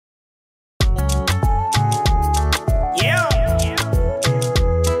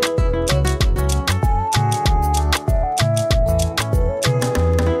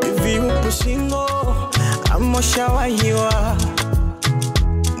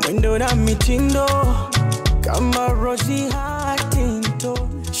mwendo na mitindo kama Rosie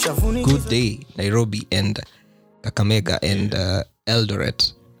Huntington. Good day, Nairobi and Kakamega and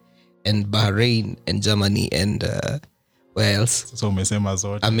Eldoret and Bahrain and Germany and where else? So umesema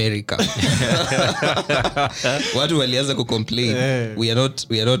zote. America. Watu walianza kucomplain. We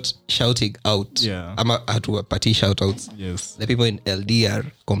are not shouting out. Yeah. Ama hatuwapati shout outs. Yes. The people in LD are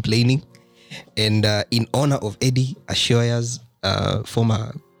complaining. And in honor of Eddy, Ashioya's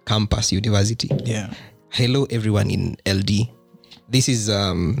former campus university. Yeah. Hello everyone in LD. This is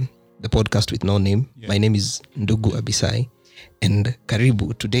the podcast with no name. Yeah. My name is Ndugu Abisai. And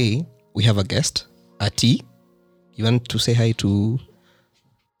karibu. Today we have a guest, Arrty. You want to say hi to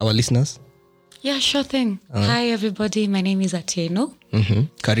our listeners? Yeah, sure thing. Hi everybody, my name is Arrty.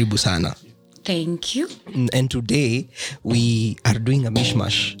 Karibu sana. Thank you. And today we are doing a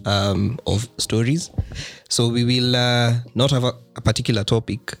mishmash of stories. So we will not have a particular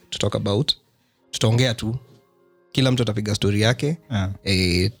topic to talk about. Tutaongea tu. Kila mtu atapiga story yake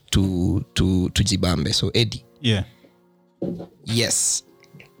tujibambe. So Eddy. Yeah. Yes.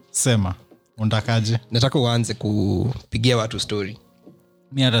 Sema. Undakaje? Nataka uanze kupigia watu story.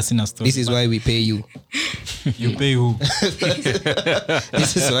 Mimi hata sina story. This is why we pay you. You pay who?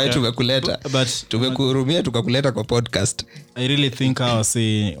 This is why tumekuleta. But tumekuhurumia tukakuleta kwa podcast. I really think I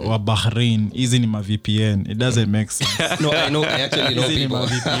say wa Bahrain easy ni ma VPN. It doesn't make sense. No, I actually know people.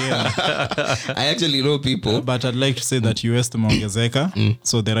 I actually know people. But I'd like to say that US tumeongezeka.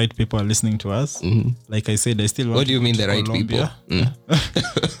 So the right people are listening to us. Like I said, I still want. What do you mean the right Colombia.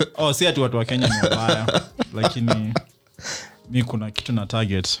 people? Si ati watu wa Kenya ni wabaya. Lakini mi kuna kitu na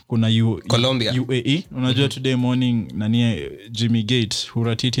target. Kuna Colombia. UAE. Unajua today morning nani Jimmy Gate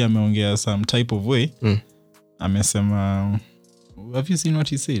Huratiti ameongea some type of way. Amesema, have you seen what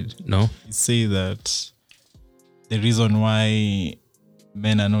he said? No. He said that the reason why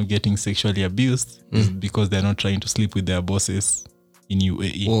men are not getting sexually abused is because they're not trying to sleep with their bosses in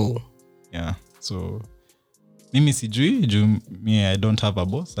UAE. Whoa. Yeah. So mimi sijui me I don't have a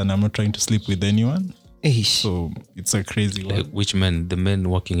boss and I'm not trying to sleep with anyone. So it's a crazy one. Like which men? The men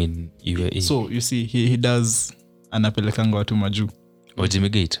working in UAE. So you see he does anapelekanga watu majuu. Or Jimmy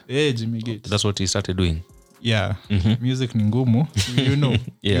Gate. Jimmy Gate. That's what he started doing. Yeah. Music ni ngumu. You know.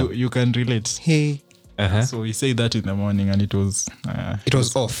 Yeah. You can relate. Hey. So he said that in the morning and it was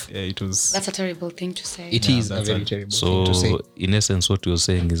off. Yeah, it was. That's a terrible thing to say. It is a very terrible thing to say. So in essence what you're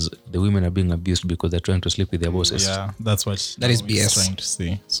saying is the women are being abused because they're trying to sleep with their bosses. Yeah, that's what that is BS. Trying to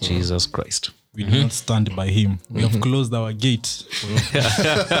say. So Jesus Christ. We do not stand by him. We have closed our gate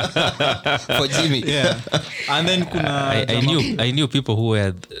for Jimmy. Yeah. And then I knew people who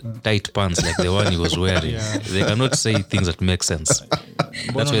wear tight pants like the one he was wearing. Yeah. They cannot say things that make sense.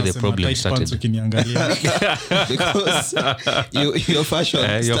 That's where the problem started. Because your fashion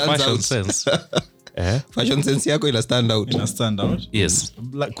your stands fashion out. sense. Fashion sense yako ina stand out. Yes.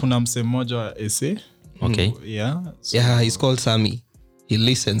 Kuna mse mmoja wa essay. Okay. Yeah. So yeah, he's called Sammy. He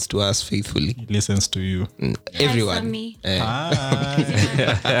listens to us faithfully. He listens to you. Everyone. Sammy.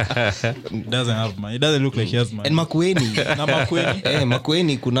 Doesn't have money. It doesn't look like he has money. And Makueni. Na Makueni.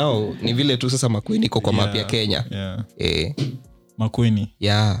 Makueni kunao ni vile tu sasa Makueni kwa map ya Kenya. Yeah. Makueni.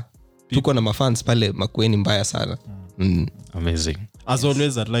 Yeah. Tuko na mafans pale Makueni mbaya sana. Amazing. As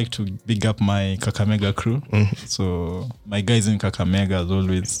always, I'd like to big up my Kakamega crew. So my guys in Kakamega, as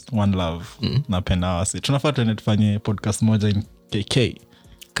always, one love. Napenda wasi. Tunafaa tuende tufanye podcast moja in KK.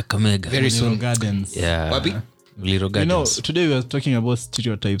 Kakamega. Very soon. Gardens. Yeah. Wapi? Little Gardens. You know, today we are talking about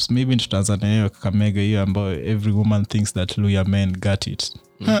stereotypes. Maybe tutaanza na hiyo Kakamega hiyo ambayo every woman thinks that Luhyas men got it.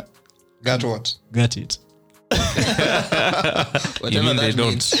 Got what? Got it. You mean they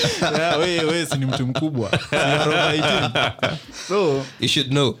don't? Yeah, wewe si ni mtu mkubwa. So you should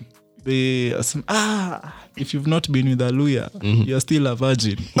know. If you've not been with a Luhyas, you're still a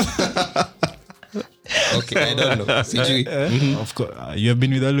virgin. Okay, I don't know. Sijui. Of course, you have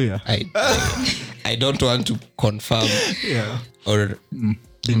been with a Luhyas. I don't want to confirm or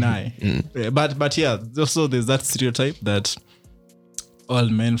deny. But yeah, also there's that stereotype that all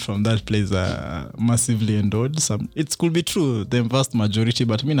men from that place are massively endowed. It could be true, the vast majority,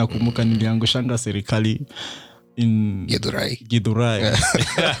 but mi nakumbuka niliangushanga serikali in Githurai.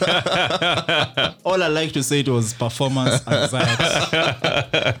 All I like to say it was performance anxiety.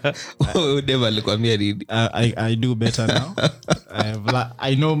 I do better now.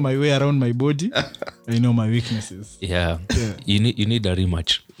 I know my way around my body. I know my weaknesses. Yeah. You need a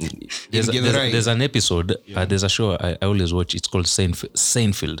rematch. There's an episode. There's a show I always watch. It's called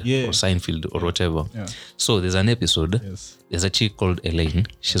Seinfeld or Seinfeld or whatever. Yeah. So there's an episode. Yes. There's a chick called Elaine.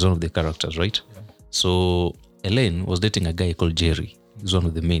 She's one of the characters, right? Yeah. So Elaine was dating a guy called Jerry. He's one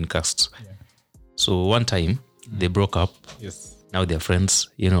of the main casts. So one time they broke up. Yes. Now they're friends,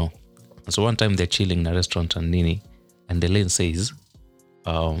 And so one time they're chilling in a restaurant and Nini, and Elaine says,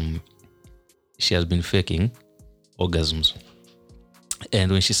 she has been faking orgasms.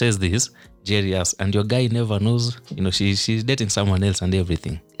 And when she says this, Jerry asks, and your guy never knows, she's dating someone else and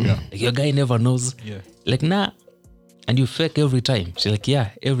everything. Yeah. Like, your guy never knows. Yeah. Like, nah. And you fake every time. She's like,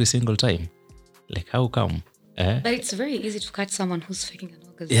 yeah, every single time. Like, how come? But it's very easy to catch someone who's faking an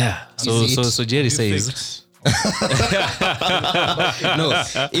orgasm. Yeah. So Jerry says, No,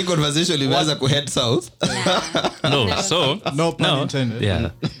 hii conversation imeanza ku head south. No pun intended.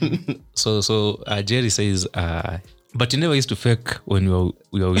 Yeah. So Jerry says, but you never used to fake when you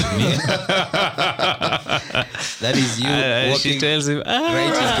were with me. That is you walking. She tells him, right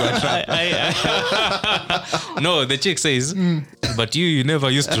into a trap. No, the chick says, but you never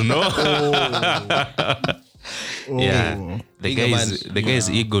used to know. Yeah, the guy's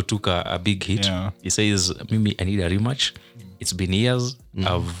ego took a big hit. Yeah. He says, Mimi, I need a rematch. It's been years.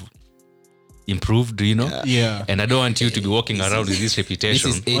 I've improved, Yeah. and I don't want you to be walking around with this reputation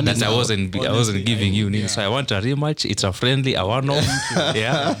This is Eddy that I now. wasn't giving you. Yeah. So I want a rematch. It's a friendly. I want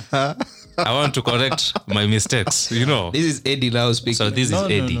yeah. I want to correct my mistakes. This is Eddy now speaking. So this is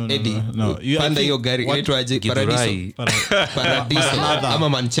Eddy. Eddy. No. Panda hiyo gari inaitwaje? Githurai. Paradiso ama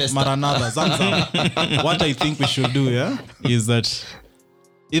Manchester. Maranatha. Zamzam. What I think we should do, is that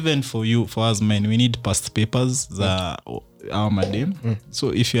even for us men, we need past papers za our madam.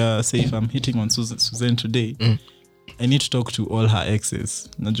 So if if I'm hitting on Suzanne today, I need to talk to all her exes.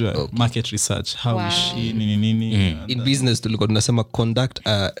 Najua market research. How is she? Nini. In business tulikuwa tunasema conduct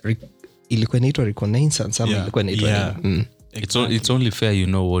ilikuwa inaitwa reconnaissance ama ilikuwa inaitwa nini? It's only fair you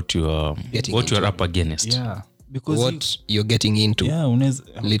know what you are up against. Yeah. Because what you're getting into. Yeah,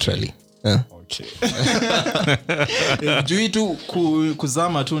 literally. Okay. Juu tu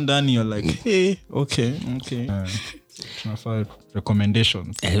kuzama tu ndani, you're like, hey, okay. Tunafaa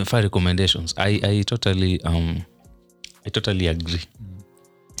recommendations. Recommendations. I totally agree.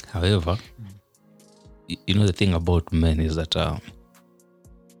 However, the thing about men is that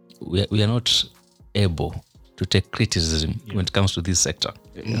we are not able to take criticism when it comes to this sector.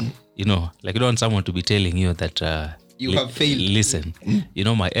 Like you don't want someone to be telling you that you have failed. Listen,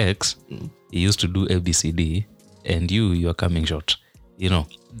 my ex, he used to do ABCD, and you are coming short.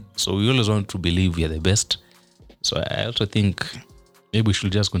 So we always want to believe we are the best. So I also think maybe we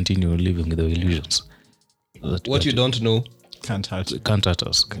should just continue living with the illusions. What you don't know can't hurt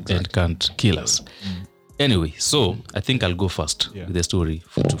us. Exactly. And can't kill us. Anyway, so I think I'll go first with the story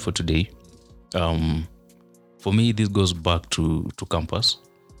for today. For me, this goes back to campus,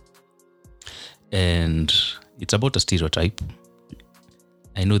 and it's about a stereotype.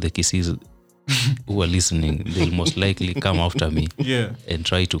 I know the Kisiis who are listening, they'll most likely come after me and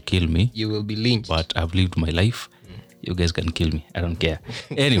try to kill me. You will be lynched. But I've lived my life. You guys can kill me. I don't care.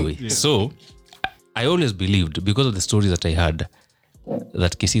 Anyway, so I always believed, because of the stories that I had,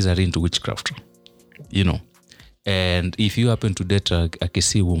 that Kisiis are into witchcraft. And if you happen to date a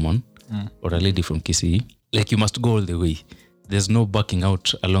Kisii woman or a lady from Kisii, like, you must go all the way. There's no backing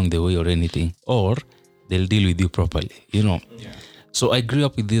out along the way or anything, or they'll deal with you properly, So I grew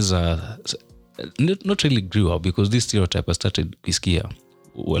up with this, not really grew up, because this stereotype I started Kisii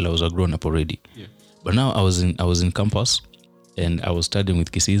while I was a grown up already. Yeah. But now I was in campus and I was studying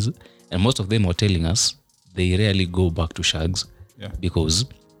with Kisiis, and most of them were telling us they rarely go back to shags because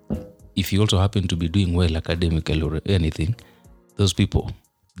if you also happen to be doing well academically or anything, those people,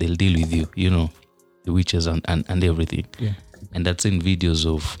 they'll deal with you, the witches and everything. Yeah. And I've seen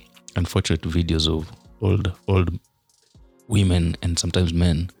unfortunate videos of old women and sometimes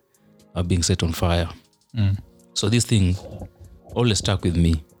men are being set on fire. So this thing always stuck with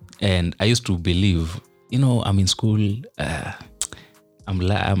me, and I used to believe, I'm in school, I'm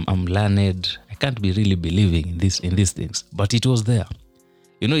learned, I can't be really believing in these things, but it was there.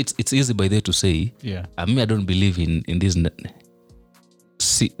 It's easy by there to say, I don't believe in this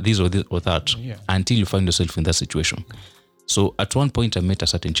or that until you find yourself in that situation. So at one point I met a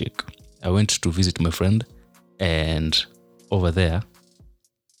certain chick. I went to visit my friend, and over there,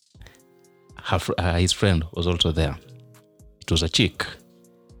 his friend was also there. It was a chick.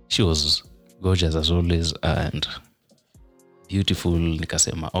 She was gorgeous as always and beautiful.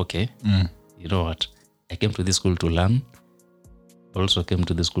 Nikasema, okay, you know what? I came to this school to learn, but also came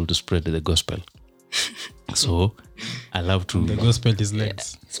to this school to spread the gospel. So I love to... The gospel is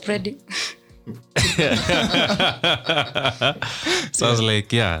legs. Spread it. So I was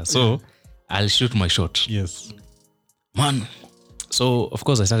like, so I'll shoot my shot. Yes. Man. So, of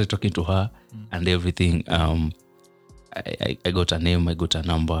course, I started talking to her and everything. I got a name, I got a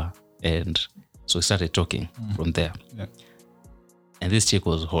number, and so we started talking from there. Yeah. And this chick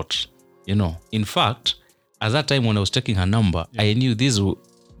was hot, In fact, at that time when I was taking her number, I knew this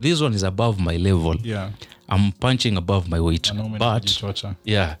one is above my level. Yeah. I'm punching above my weight. But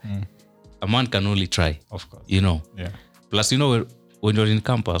yeah, a man can only try. Of course. Yeah. Plus, when you're in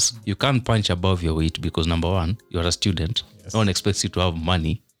campus, you can't punch above your weight because number one, you're a student. Yes. No one expects you to have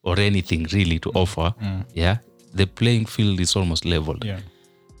money or anything really to offer. Yeah. The playing field is almost leveled. Yeah.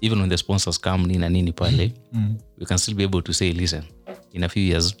 Even when the sponsors come nini na nini pale, we can still be able to say, listen, in a few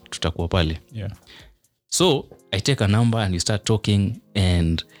years, tutakuwa pale. Yeah. So I take a number and we start talking,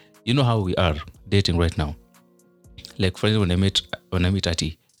 and you know how we are dating right now. Like for example, when I meet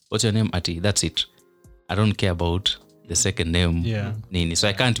Arty, what's your name, Arty? That's it. I don't care about the second name. Yeah. Nini. So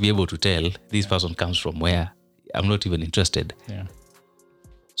I can't be able to tell this person comes from where. I'm not even interested. Yeah.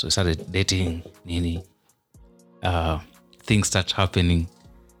 So we started dating, nini. Things start happening,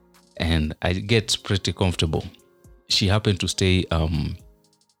 and I get pretty comfortable. She happened to stay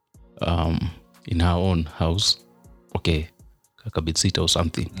in her own house, okay, like a bed-sitter or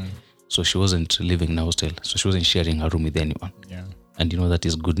something. So she wasn't living in a hostel, so she wasn't sharing her room with anyone. Yeah. And that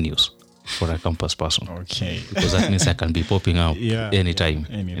is good news for a campus person. Okay. Because that means I can be popping up anytime,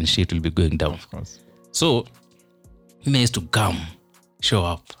 anytime, and shit will be going down. Of course. So he managed to show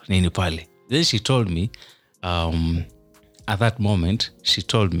up, nini pale. Then she told me, at that moment, she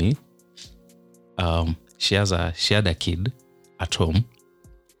told me she had a kid at home,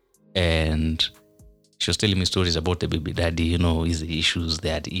 and she was telling me stories about the baby daddy, his issues, they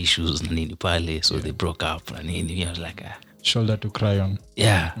had issues, nini pale, so they broke up, and I was like, shoulder to cry on.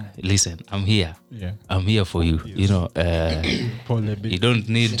 Yeah, listen, I'm here. Yeah. I'm here for you. Yes. You don't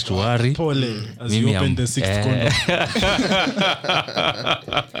need to worry. Pole, as you open the sixth condom.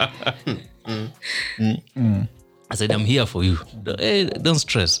 I said, I'm here for you. Don't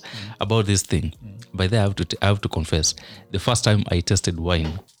stress about this thing. By then, I have to confess, the first time I tasted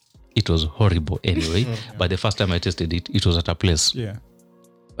wine, it was horrible anyway. But the first time I tasted it, it was at a place. Yeah.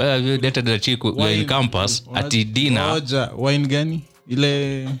 We dated a chick in campus at dinner. Wine gani?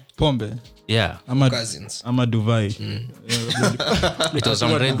 Ile pombe? Yeah. Cousins. Ama Dubai. It was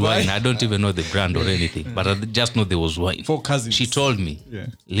some red wine. I don't even know the brand or anything. But I just know there was wine. 4 cousins. She told me,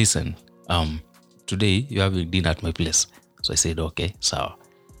 listen, today you're having dinner at my place. So I said, okay, so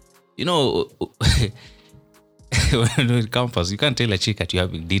when in campus, you can't tell a chick that you're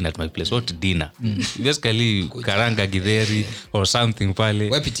having dinner at my place. What dinner? Basically, karanga githeri or something pale.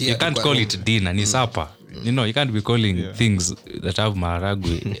 You can't call it dinner, ni supper. You can't be calling things that have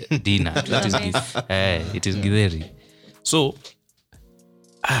maharagwe dinner. That is it is githeri. So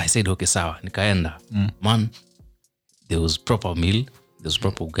I said, okay, sawa, nikaenda. Man, there was proper meal. There's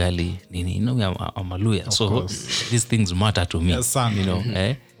proper ugali, nini. I'm a Luhyas, so these things matter to me. Son.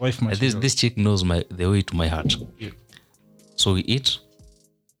 This chick knows the way to my heart. Yeah. So we eat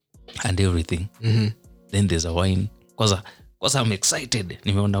and everything. Then there's a wine. Cause I'm excited.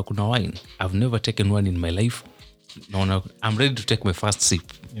 Nimeona kuna wine. I've never taken one in my life. No, I'm ready to take my first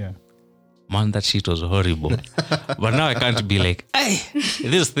sip. Yeah. Man, that shit was horrible. But now I can't be like, hey,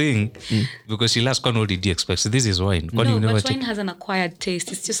 this thing, because she'll ask, what did you expect? So this is wine. No, you never but wine has an acquired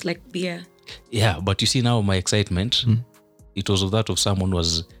taste. It's just like beer. Yeah, but you see now my excitement, it was of that of someone who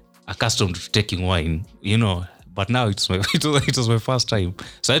was accustomed to taking wine, But now it was my first time.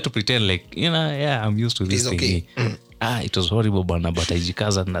 So I had to pretend like, I'm used to this thing. Okay. It was horrible, but I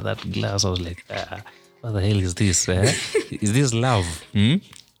jikaza na that glass. I was like, what the hell is this? Is this love?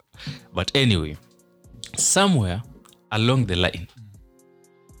 But anyway, somewhere along the line,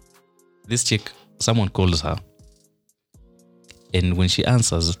 this chick, someone calls her, and when she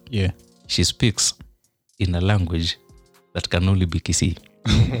answers, she speaks in a language that can only be Kisii.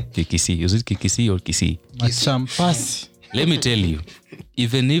 Kisii. Is it Kisii or Kisii? Machampasi. Let me tell you,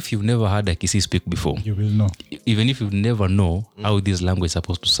 even if you've never heard a Kisii speak before, you will know. Even if you never know how this language is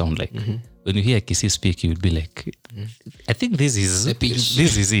supposed to sound like, when you hear Kisii speak, you'll be like, I think this is it.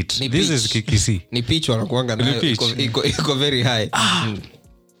 This is Kisii. Ni pitch wanakuanga nayo iko very high.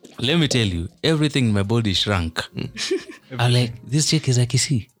 Let me tell you, everything in my body shrank. I'm like, this chick is a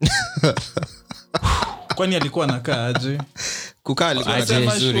Kisii. Kwani alikuwa anakaa aje?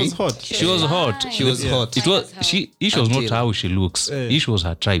 She was hot. Issue was not how she looks. Issue was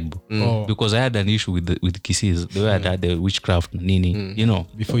her tribe. Because I had an issue with Kisii. The way I had the witchcraft, nini,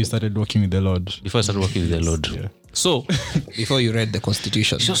 Before you started working with the Lord. Yeah. So, before you read the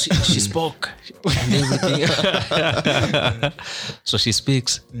Constitution. She spoke and everything. So she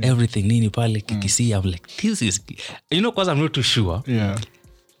speaks everything, nini pale, Kisii. I'm like, this is... because I'm not too sure. Yeah.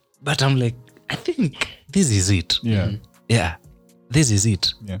 But I'm like, I think this is it. Yeah, this is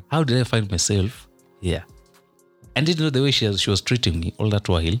it. Yeah. How did I find myself here? And did you know the way she was treating me all that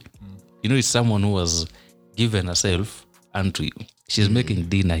while? You know, it's someone who was given herself unto you. She's making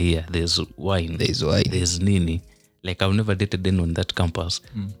dinner here. There's wine. There's nini. Like I've never dated anyone on that campus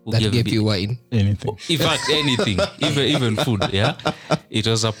who That gave you wine. Anything. In fact, anything, even food. Yeah, it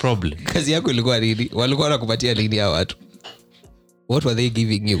was a problem. Kazi yako ilikuwa nini? Walikuwa wanakupatia nini hao watu? What were they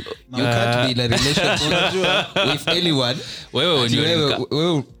giving you? You can't be in a relationship with anyone.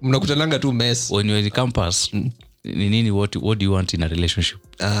 Wewe mnakutananga tu mess. When you're in campus, nini, what do you want in a relationship?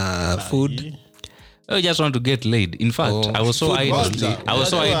 Food. I just want to get laid. In fact, I was so idle. I was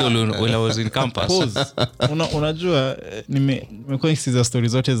so idle when I was in campus. Unajua nimekuwa nikisikiza story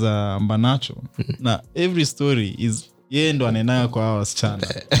zote za Mbanacho na every story is yeye ndo anenaga kwa hao wasichana.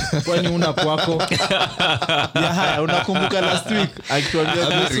 Kwani una kwako? Ya haya unakumbuka last week akituambia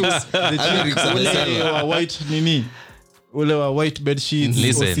ule wa white nini? Ule wa white bed sheets.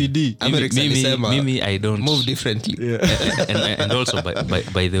 Listen, OCD. Mimi I don't move differently. and also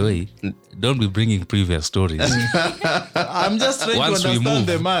by the way, don't be bringing previous stories. I'm just trying Once to understand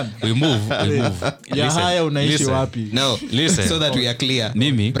the man. We move. Ya haya unaishi wapi? Now, Listen. so that we are clear.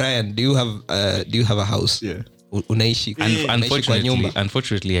 Mimi, Brian, do you have a house? Yeah. Unaishi kwa nyumba?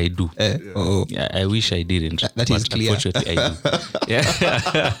 Unfortunately I do. Yeah, I wish I didn't. That is clear. Unfortunately I do. Yeah.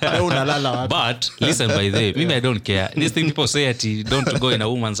 Unalala wapi? But listen, by the way, maybe I don't care. This thing people say at don't go in a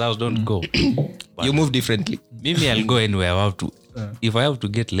woman's house, don't go. But You move differently. maybe I'll go anywhere I have to. If I have to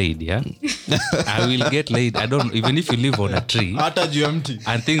get laid, yeah, I will get laid. I don't, even if you live on a tree Hata juu ya mti.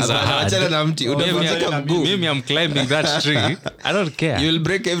 and things are hard. Achana na mti. Unavunjika mguu. Maybe I'm climbing that tree. I don't care. You will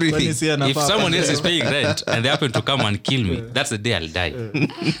break Kwani everything. si anafaa If someone else is paying rent and they happen to come and kill me, that's the day I'll die.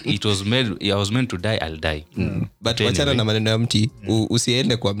 I was meant to die, I'll die. But wachana na maneno ya mti.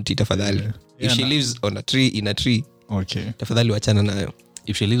 Usiende kwa mti tafadhali. If she lives on a tree, in a tree, Okay. tafadhali wachana nayo.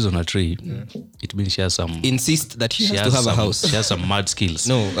 If she lives on a tree, it means she has some. Insist that she has to have a house. She has some mad skills.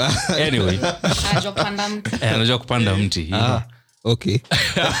 No. Anyway, anajua kupanda mti. you know. Okay.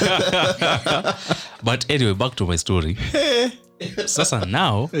 But anyway, back to my story. Sasa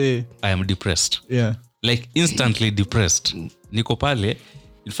now Hey. I am depressed. Yeah. Like instantly depressed. Niko pale.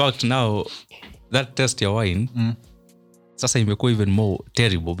 In fact, now that test ya wine, sasa imekuwa even more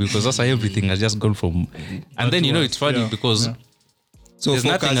terrible because sasa everything has just gone from. And then you know it's funny because So there's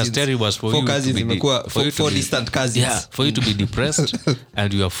nothing as terrible as for you to be four distant cousins. Yeah, for you to be depressed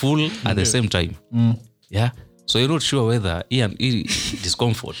and you are full at the same time. Yeah. So you're not sure whether hii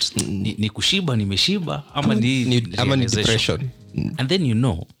discomfort ni kushiba, nimeshiba ama ni depression. And then you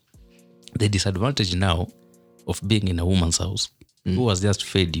know the disadvantage now of being in a woman's house who has just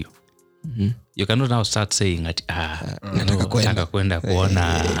fed you. You cannot now start saying that nataka kwenda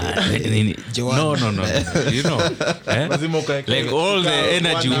kuona nini. No. You know, like all the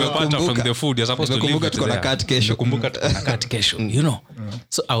energy umepata from the food you're supposed to leave it there. Kumbuka tuko cut kesho. You know.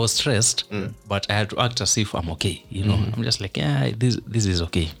 So I was stressed, but I had to act as if I'm okay. You know, I'm just like, yeah, this is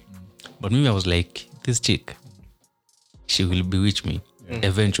okay. But maybe I was like, this chick, she will bewitch me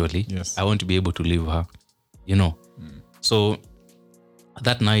eventually. Yes. I won't be able to leave her. You know. So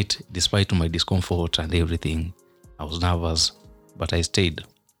that night, despite my discomfort and everything, I was nervous, but I stayed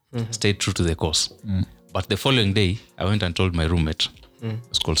true to the course. But the following day, I went and told my roommate,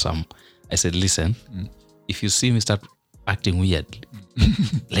 it's called Sam. I said, listen, if you see me start acting weird,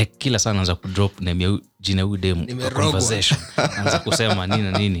 like kila sana anza kudrop name ya jina huyu demu kwa conversation, anza kusema nini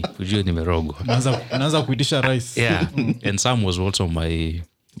na nini, ujue nimerogwa. Naanza kuitisha rice. Yeah, and Sam was also my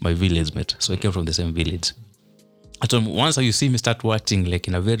village mate, so I came from the same village. So once you see me start watching like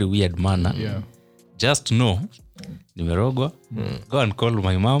in a very weird manner, just know nimerogwa. Go and call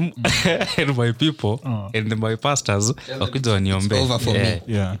my mom and my people and my pastors wakuja waniombe. Over for me.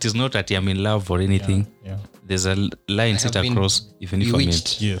 Yeah. It is not that I'm in love or anything. Yeah. There's a line set across even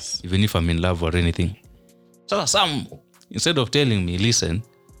if I'm in love or anything. So Sam, instead of telling me, listen,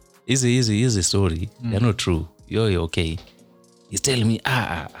 easy story, they're not true, you're okay, he's telling me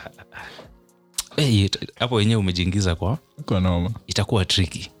hapo wenyewe umejiingiza kwa noma, itakuwa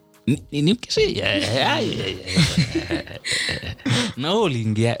tricky. Ni Kisii na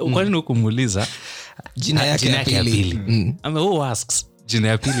uliingia kwa nini ukumuuliza jina yake ya pili? Who asks jina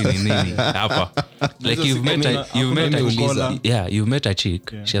ya pili ni nini hapa? Like you've met a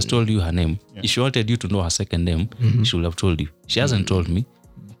chick, she has told you her name. If she wanted you to know her second name, she would have told you. She hasn't told me.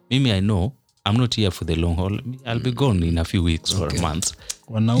 Mimi, I know I'm not here for the long haul. I'll be gone in a few weeks or months.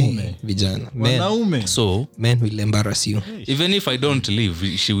 Wanaume. Vijana. Wanaume. So men will embarrass you. Even if I don't leave,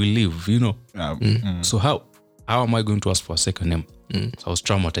 she will leave, you know. So how am I going to ask for a second name? So I was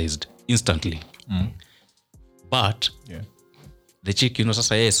traumatized instantly. but the chick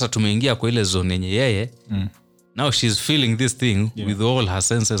sasa yeye sasa tumeingia kwa ile zone yenye yeye now she's feeling this thing with all her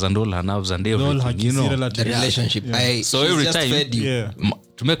senses and all her nerves and everything, the relationship. So every time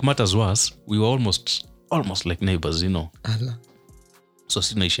to make matters worse, we were almost like neighbors, So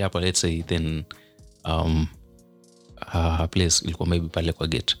sinaishi hapa, let's say, then her place ilikuwa maybe pale kwa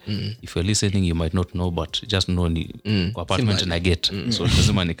gate. If you're listening, you might not know, but just know ni kwa apartment na gate. So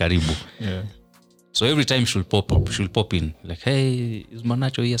lazima ni karibu. So every time she'll pop in like, hey, is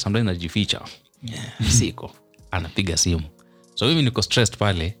Mbanacho here? Sometimes najificha. Siko. Anapiga simu. So mimi niko stressed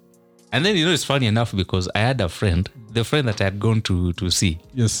pale. And then it's funny enough because I had a friend, the friend that I had gone to see.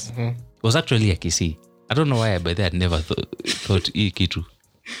 Yes. Was actually a Kisii. I don't know why, but I had never thought kitu.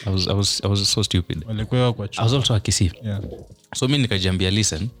 I was so stupid. I was also a Kisii. Yeah. So mimi nikajiambia,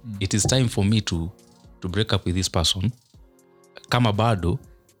 listen, it is time for me to break up with this person. Kama bado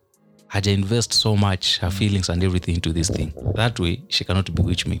haja invest so much her feelings and everything into this thing. That way she cannot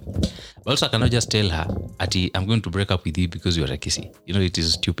bewitch me. But also I cannot just tell her, Arrty, I'm going to break up with you because you're a Kisii. It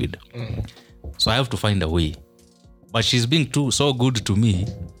is stupid. So I have to find a way. But she's being so good to me.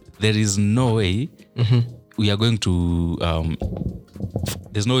 There is no way we are going to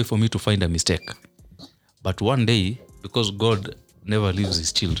there's no way for me to find a mistake. But one day, because God never leaves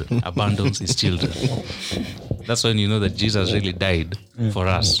his children, abandons his children, that's when you know that Jesus really died for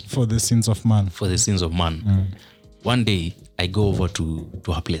us, for the sins of man. One day I go over to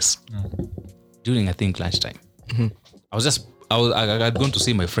her place during, I think, lunchtime. I'd gone to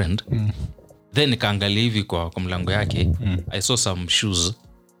see my friend. Then nikaangalia hivi kwa mlango yake, I saw some shoes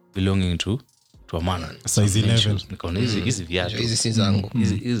belonging to a man. Size 11. Nikaona hizi viatu. Hizi si zangu.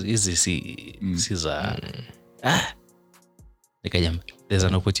 Hizi si za nikajamba, there's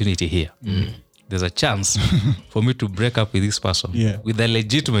an opportunity here. There's a chance for me to break up with this person with a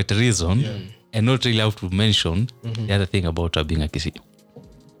legitimate reason and not really have to mention the other thing about her being a Kisii.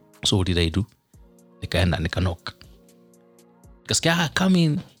 So what did I do? Nikaenda nikanock. Nikasikia, come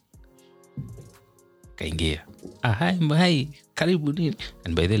in. Kaingia. Hi, karibu nini?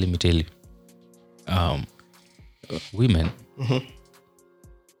 And by the way, let me tell you, women,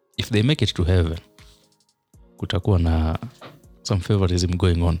 if they make it to heaven, kutakuwa na some favoritism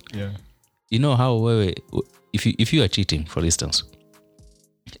going on. You know how if you are cheating, for instance,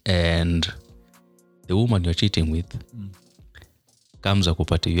 and the woman you're cheating with comes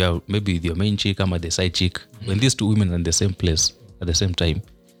akupati, you have maybe your main chick or the side chick. When these two women are in the same place at the same time,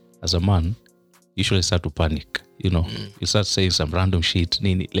 as a man, you usually start to panic. You start saying some random shit.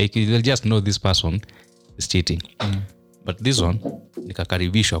 Like you'll just know this person is cheating. But this one,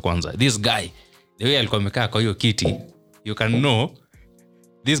 nikakaribishwa kwanza. This guy, the way alikuwa amekaa kwa hiyo kiti, you can know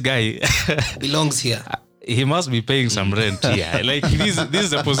this guy belongs here. He must be paying some rent here. Like this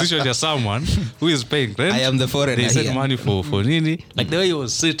is a position of someone who is paying rent. I am the foreigner. They send money for nini. Like the way he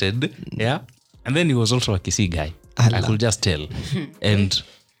was seated, and then he was also a Kisii guy. I could just tell. And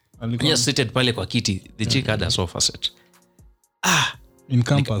just seated pale kwa kiti, the chick had a sofa set. In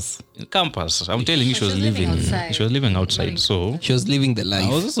campus. I'm telling you, she was living outside. So she was living the life. I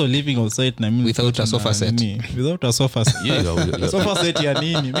was also living outside. Without a sofa set. Without a sofa set. Sofa set ya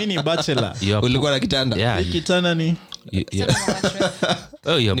nini? Mimi ni bachelor. Ulikuwa na kitanda? Yeah. Kitanda ni?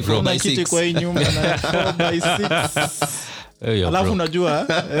 Oh, you're bro. Na kiti kwa hii nyumba na 4x6. Alafu unajua,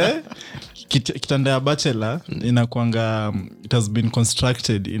 kitanda ya bachelor inakuanga, it has been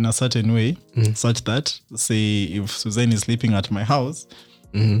constructed in a certain way such that, say, if Suzanne is sleeping at my house,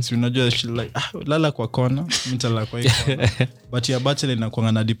 so unajua she like, lala kwa kona, mtala kwa hiyo kona. But ya bachelor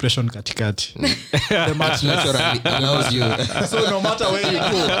inakuanga na depression katikati. The match naturally allows you. So no matter where you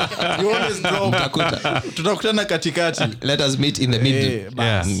go, you always drop. Tunakutana katikati. Let us meet in the middle.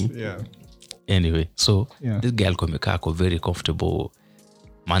 Yeah. Anyway, so this girl komekako very comfortable,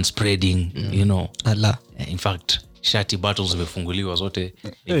 man spreading, Allah. In fact, shati bottles zimefunguliwa zote,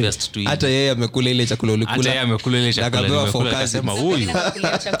 invest to eat. Hata yeye amekula ile chakula ulikula. Hata yeye amekula ile chakula. Nikasema huyu.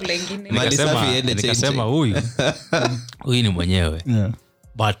 Nikasema huyu ni mwenyewe.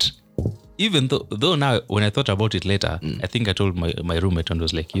 But even though now when I thought about it later, I think I told my roommate and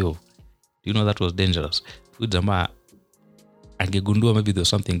was like, yo, do you know that was dangerous? Udama angegundua maybe there was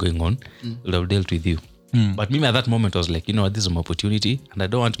something going on, would have dealt with you. But me at that moment I was like, this is an opportunity and I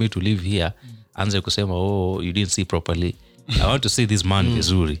don't want me to live here anze kusema, oh, you didn't see properly. I want to see this man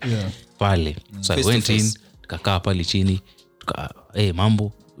vizuri pale. So I went in, tukakaa pale chini,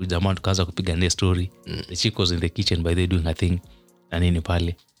 mambo, jamaa tukaanza kupiga naye story. The chick was in the kitchen by there doing a thing na nini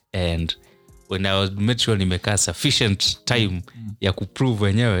pale. And when I was made sure nimekaa sufficient time ya kuprove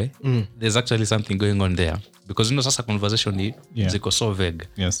wenyewe, there's actually something going on there. Because sasa conversation ziko so vague.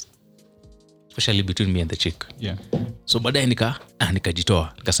 Yes. especially between me and the chick. Yeah. So baadaye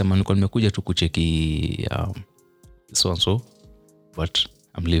nikajitoa nikasema nilikuwa nimekuja tu kucheki so and so but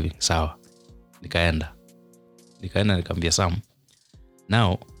I'm leaving. Sawa. Nikaenda nikamwambia Sam,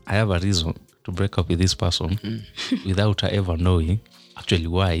 now I have a reason to break up with this person without her ever knowing actually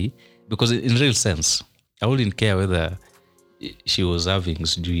why, because in real sense I wouldn't care whether she was having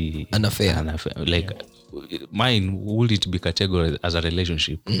an affair. Like mine wouldn't be categorized as a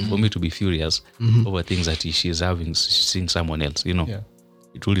relationship for me to be furious over things that she's having, seeing someone else, you know. Yeah.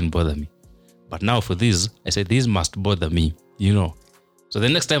 It wouldn't bother me. But now for this, I said this must bother me, you know. So the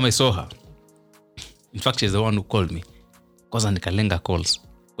next time I saw her, in fact she's the one who called me because nikalenga calls.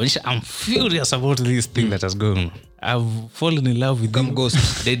 I'm furious about this thing that has gone on. I've fallen in love with them,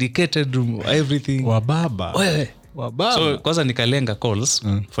 ghost, dedicated everything. Wababa. So kwanza nikalenga calls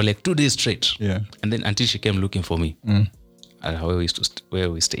for like 2 days straight. Yeah. And then until she came looking for me where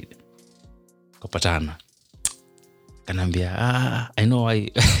we stayed. Kapatana. Kanambia, I know why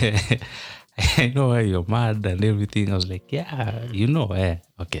I know why you're mad and everything. I was like, yeah, you know,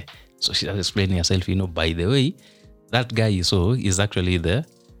 okay. So she was explaining herself, you know, by the way, that guy you saw is actually the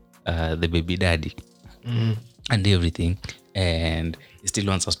baby daddy and everything. And he still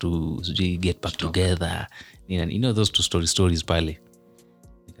wants us to get back together. You know those 2 stories pale.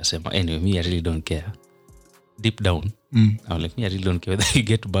 Nikasema, anyway, me I really don't care. Deep down, I'm like, me I really don't care whether you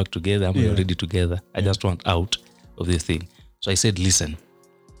get back together. I'm already together. I just want out of this thing. So I said, listen,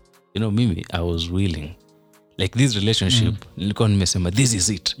 you know, Mimi, I was willing. Like this relationship, nilikuwa nimesema, this is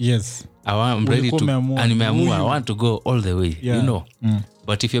it. Yes. I'm ready to, and nimeamua, I want to go all the way, you know.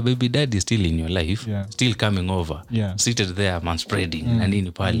 But if your baby daddy is still in your life, still coming over, seated there, man spreading, na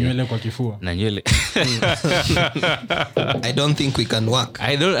nini pale. Nywele kwa kifua. Na nywele. I don't think we can work.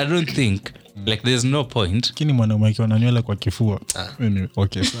 I don't think, like there's no point. Kini mwanaume akiwa na nywele kwa kifua. Anyway,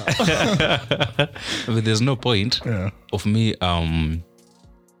 okay, sawa. But there's no point of me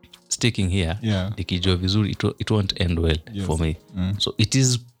sticking here. Nikijua vizuri, it won't end well for me. So it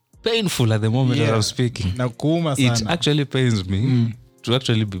is painful at the moment that I'm speaking. Na kuuma sana. It actually pains me to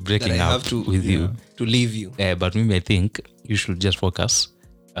actually be breaking up with you, to leave you. But maybe I think you should just focus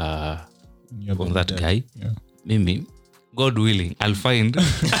on that guy. Maybe, God willing, I'll find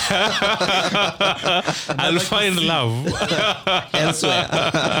love elsewhere.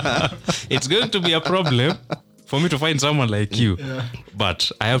 It's going to be a problem for me to find someone like you,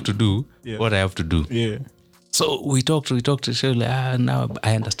 but I have to do what I have to do. So we talked to show like, now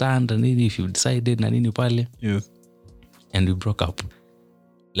I understand, and if you decided and nini pale. And we broke up.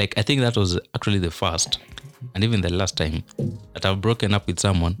 Like I think that was actually the first and even the last time that I've broken up with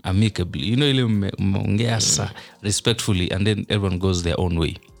someone amicably. You know, ile respectfully, and then everyone goes their own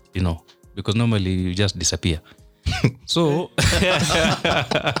way, you know, because normally you just disappear. So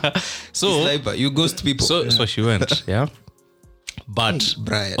you ghost people. So she went, yeah. But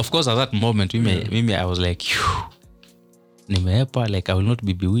of course at that moment maybe I was like, nimeepa, like I will not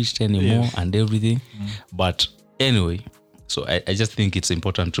be bewitched anymore and everything. But anyway, so I just think it's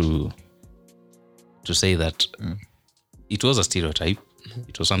important to say that it was a stereotype.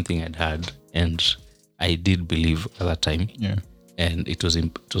 It was something I'd had and I did believe at that time. And it was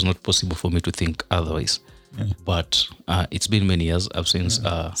not possible for me to think otherwise. But it's been many years. I've since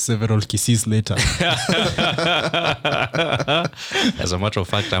several Kisiis later. As a matter of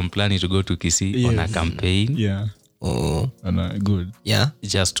fact, I'm planning to go to Kisii on a campaign. Good.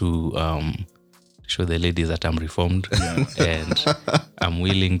 Just to show the ladies that I'm reformed and I'm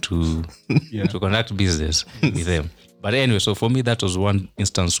willing to conduct business with them. But anyway, so for me that was one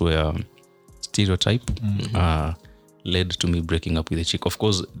instance where stereotype led to me breaking up with a chick. Of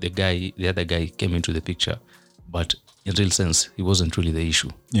course, the other guy came into the picture, but in real sense, he wasn't really the issue.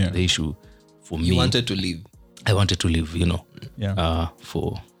 The issue for me. You wanted to leave. I wanted to leave, you know,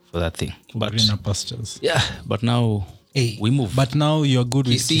 for that thing. But greener pastures. Yeah, but now we move. But now you're good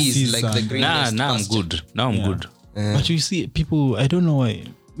with Kisii, like the greenest now I'm good. I'm good. But you see, people, I don't know why.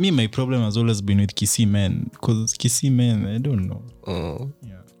 Me, my problem has always been with Kisii men, because Kisii men, I don't know.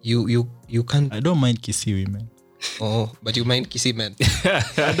 You can't. I don't mind Kisii women. But you mind Kisii men.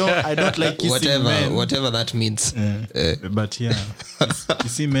 I don't like Kisii men. Whatever that means. But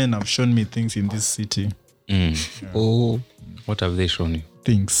Kisii men have shown me things in this city. What have they shown you?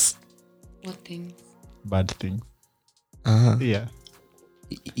 Things. What things? Bad things.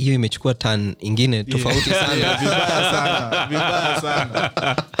 Hiyo imechukua turn ingine tofauti sana. Vibaya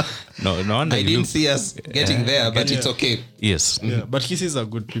sana. No, I didn't see us getting there, but it's okay. Yes. But Kisiis are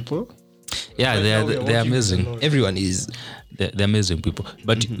good people. Yeah, they're amazing. Everyone is. They're amazing people.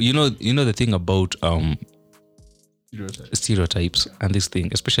 But you know the thing about stereotypes and this thing,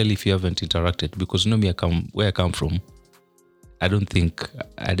 especially if you haven't interacted, because you know me, where I come from, I don't think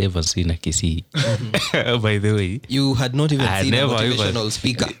I'd ever seen a Kisii. By the way, you had not even seen a motivational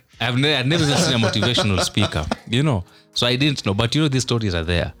speaker. I'd never seen a motivational speaker, you know. So I didn't know, but you know, these stories are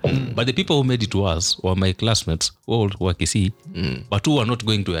there. But the people who made it to us were my classmates, all who were Kisii, but who are not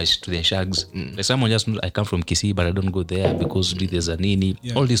going to their shags. Like someone just knows, I come from Kisii, but I don't go there because there's a nini.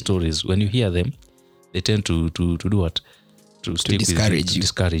 Yeah. All these stories, when you hear them, they tend to do what? To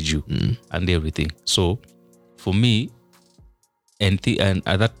discourage you and everything. So for me, and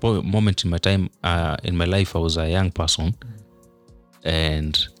at that moment in my time, in my life, I was a young person,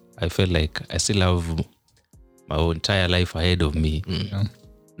 and I felt like I still have my entire life ahead of me.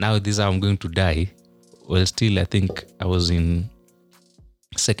 Now this is how I'm going to die. Well, still, I think I was in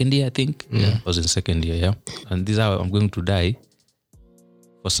second year, I was in second year, yeah. And this is how I'm going to die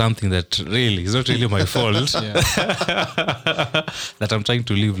for something that really is not really my fault. That I'm trying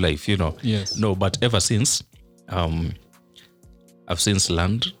to live life, you know. Yes. No, but ever since, I've since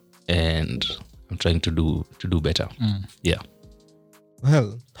learned, and I'm trying to do better. Yeah.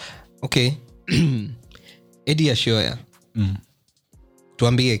 Well, okay. Eddy Ashioya.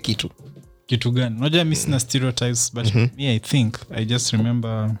 Tuambie kitu gani? Unajua mimi sina stereotypes, but me, I think I just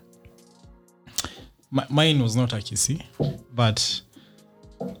remember mine was not a Kisii, but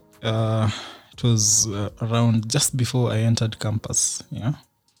it was around just before I entered campus, yeah.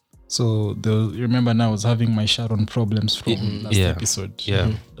 So you remember now I was having my Sharon problems from last episode. Yeah.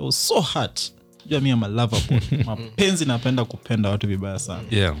 It was so hard. Jua mimi am a lover boy. Mapenzi napenda kupenda watu vibaya sana.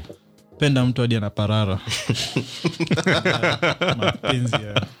 Yeah. Penda mtu hadi anaparara. Mapenzi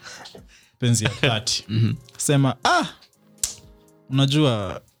ya dhati. Sema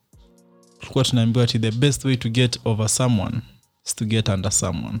unajua tulikuwa tunaambiwa ati the best way to get over someone is to get under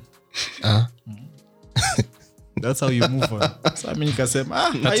someone. That's how you move on. So I mean,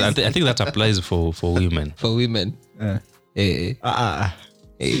 nikasema I think that applies for women. For women. He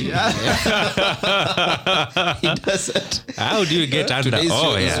doesn't. How do you get under?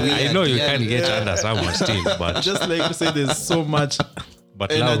 I know you can get under someone still, but just like to say, there's so much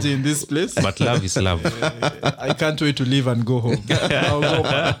energy in this place. But love is love. I can't wait to leave and go home. I'll go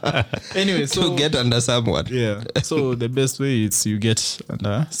back. Anyway, so to get under someone. Yeah. So the best way is you get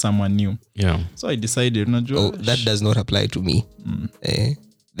under someone new. Yeah. So I decided, that does not apply to me.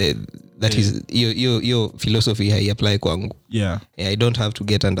 That is your philosophy hai apply kwangu. Yeah. I don't have to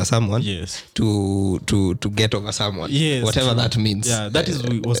get under someone. Yes. To get over someone. Yes. Whatever that means. Yeah. That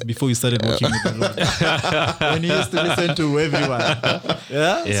was before you started working with the Lord. When you used to listen to everyone.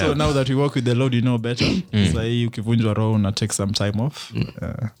 Yeah. So now that we work with the Lord, you know better. So you ukivunjwa roho na take some time off.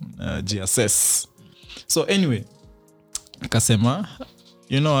 GSS. So anyway, kasema,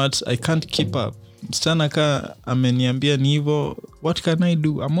 you know what? I can't keep up. Msichana ka ameniambia ni hivyo, what can I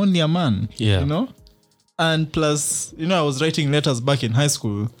do? I'm only a man, you know? And plus, you know, I was writing letters back in high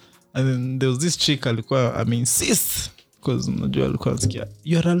school, and then there was this chick alikuwa, I mean, sis, because unajua alikuwa nasikia,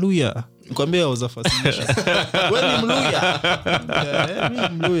 you're a Luhya. Nikwambia I was a fascination. Wewe ni Mluhya.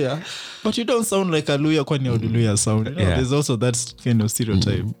 Yeah, Mluhya. But you don't sound like a Luhya kwani how do Luhya sound? You know, there's also that kind of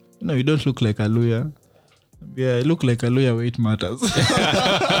stereotype. You know, you don't look like a Luhya. Yeah, I look like a Luhya where it matters.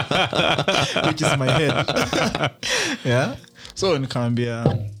 Which is my head. Yeah. So nikamwambia,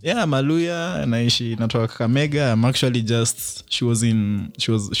 I'm a Luhya, naishi natoka Kakamega. I'm actually she was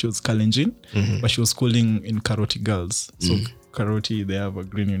Kalenjin, but she was schooling in Arrty girls. So Arrty, they have a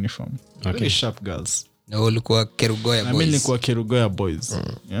green uniform. Okay. Really sharp girls. Na ulikuwa Kerugoya boys. I mean, nilikuwa Kerugoya boys.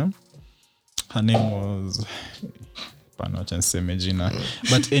 Yeah. Her name was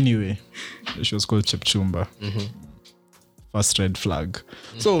but anyway, she was called Chepchumba. First red flag.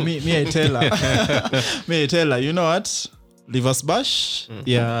 So me I tell her, you know what? Luhyas bash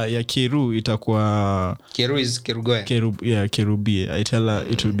ya Kiru itakuwa Kiru is Kerugoya. Kerubi. I tell her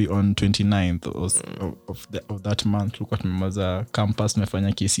it will be on 29th of that month. Tulikuwa tumemaliza campus,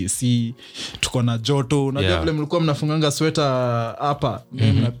 tumefanya KCC, tuko na joto. Unajua vile mlikuwa mnafunganga sweater hapa,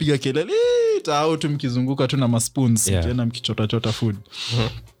 mnapiga kelele au tumkizunguka tu na maspoons tena mkichota food.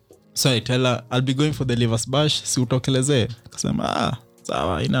 So I tell her I'll be going for the Luhyas bash, si utokelezee. Akasema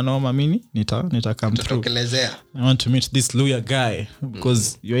sawa, ina noma, mimi nita come through. I want to meet this Luhya guy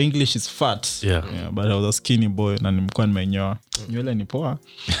because your English is fat. Yeah, but I was a skinny boy na nimekuwa nimenyoa. Nywele ni poa.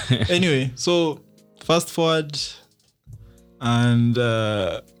 Anyway, so fast forward, and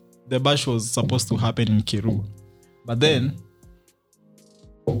the bash was supposed to happen in Kiru, but then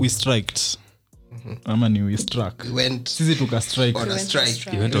we striked. ama ni we struck sisi tuka strike on a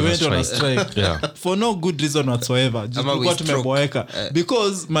strike. You went on a strike. Yeah. For no good reason whatsoever. Just because tumeboeka.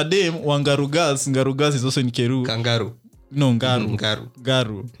 Because madam Ngarugas is also in Keru. Kangaru. No,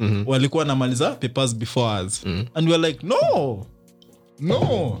 Ngaru. Walikuwa namaliza papers before us. And we were like, no.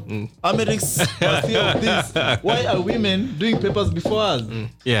 Americans must hear of this. Why are women doing papers before us?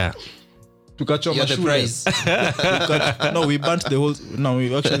 Yeah. Tukachoma the prize. No, we burnt the whole. No,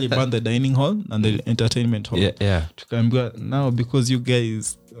 we actually burnt the dining hall and the entertainment hall. Yeah. Tukaambiwa now because you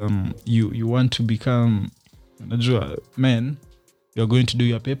guys you want to become men, you're going to do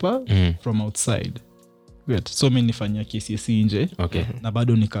your paper from outside. Wait, so mimi nifanyia KCSE nje. Okay. Na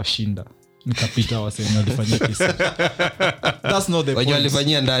bado nikashinda. Nikapita wasema walifanyia KCSE. That's not the point.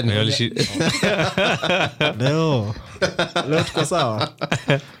 Walifanyia ndani. Leo tuko sawa.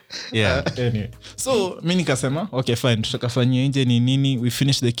 Yeah. Anyway. So mimi nikasema okay fine tutakafanyia nje ni nini. We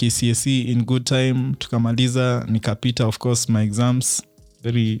finished the KCSE in good time. Tukamaliza nikapita of course my exams.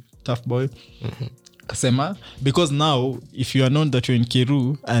 Very tough boy. Kasema because now if you are known that you're in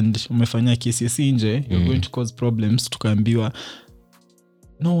Kiru and umefanya KCSE nje you're going to cause problems. Tukaambiwa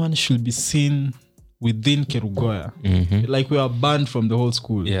no one should be seen within Kerugoya. Like we are banned from the whole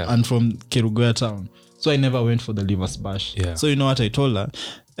school and from Kerugoya town. So I never went for the Luhyas bash. So you know what I told her?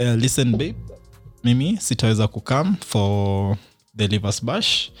 Listen babe, mimi sitaweza kukam for the Luhyas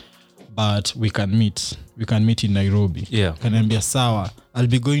bash, but we can meet in Nairobi. Kaniambia sawa, I'll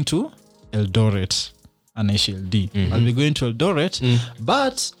be going to Eldoret and HLD. I'll be going to Eldoret,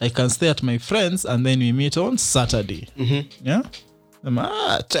 but I can stay at my friends and then we meet on Saturday. Yeah?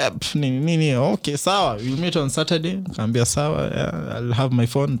 Nini, okay, sawa, we'll meet on Saturday. Kaniambia sawa, I'll have my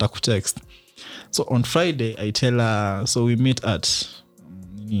phone, nitakutext. So on Friday, I tell her, so we meet at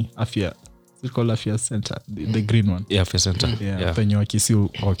Afia. We call Afia Center, the green one. Yeah, Afia Center. Yeah. Penye wa Kisii,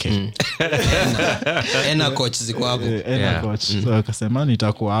 okay. Ena coach ziko hapo. Coach. So akasema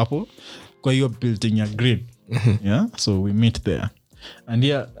nitakuwa hapo kwa hiyo building ya green. Yeah, so we meet there. And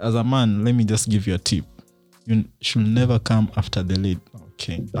here, as a man, let me just give you a tip. You should never come after the lady.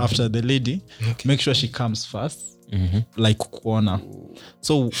 Okay. After the lady, make sure she comes first. Like kuona.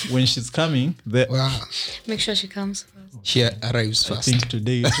 So when she's coming, make sure she comes first. She arrives first. I think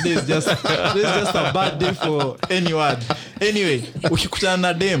today is just a bad day for anyone. Anyway, ukikutana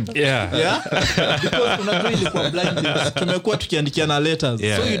na dem. Yeah. Because unajua ilikuwa blind dates. Tumekuwa tukiandikiana letters.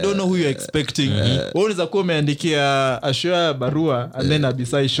 So you don't know who you're expecting. Wewe unaweza kuwa umeandikia Ashioya barua and then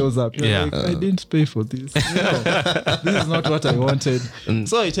Abisai shows up. You're like, I didn't pay for this. This is not what I wanted.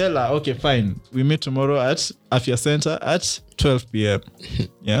 So I tell her, okay, fine. We meet tomorrow at Afia Center at 12 p.m.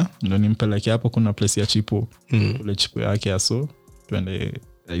 Yeah, ndo nimpeleke hapo kuna place ya chipo. Kule chipo yake aso twende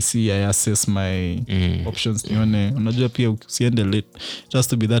I assess my options nione. Unajua pia usiende late. Just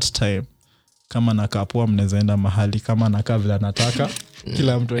to be that time. Kama nakaa poa mnaweza enda mahali, kama nakaa vile nataka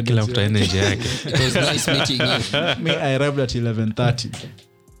kila mtu aende nje yake. It was nice meeting you. Me I arrived at 11:30.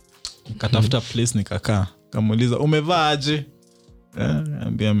 Nikatafuta place nikakaa. Kamuuliza umevaa aje?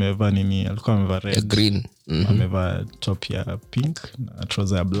 Ambia amevaa nini? Alikuwa amevaa red. Green. Amevaa top ya pink na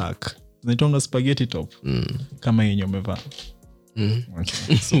trouser ya black. Zinaitwa spaghetti top. Kama yenye umevaa.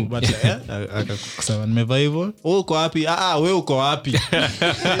 Okay. So but akakusema nimevaa hivyo. Wewe uko wapi? Wewe uko wapi?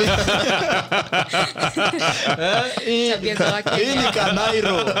 Hii ni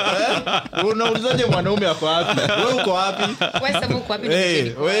Kanairo. Unaulizaje mwanaume ako wapi? Wewe uko wapi? Wewe sema uko wapi?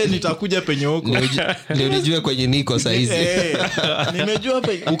 Wewe nitakuja penye huko. Ndio nijue kwenye niko saa hizi. Nimejua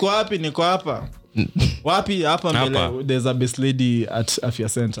uko wapi, niko hapa. Wapi hapa mbele there's a best lady at Afia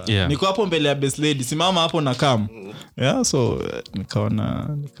Center. Niko hapo mbele ya best lady, simama hapo na kam. Yeah, so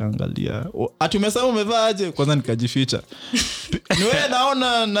nikaangalia. Ati umesema umevaa aje? Kwanza nikajificha. Ni wewe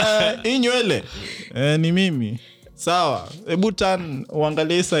naona na hii nywele. Ni mimi. Sawa. Hebu turn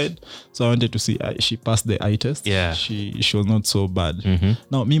uangalie side. So I wanted to see she passed the eye test. She was not so bad.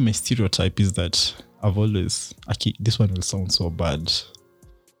 Now my stereotype is that I've always this one will sound so bad.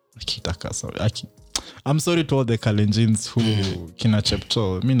 I'm sorry to all the Kalenjins who kina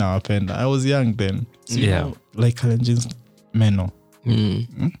chepto. Mi nawapenda. I was young then. So you know, like Kalenjins meno.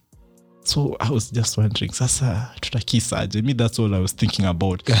 So I was just wondering, sasa tutakisaje? Me, that's all I was thinking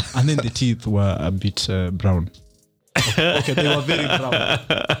about. And then the teeth were a bit brown. Okay, they were very brown.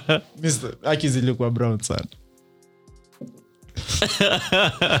 Mr. Aki zilikuwa brown sana.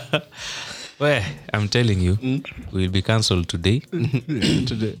 Well, I'm telling you, we'll be cancelled today.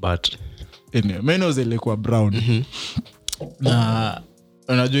 But anyway, meno zilikuwa brown. Na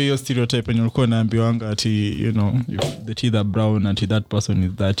unajua hiyo stereotype yenye ulikuwa unaambiwanga ati you know if the teeth are brown and that person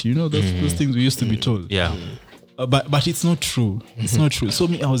is that, you know those things we used to be told. but it's not true. It's not true. So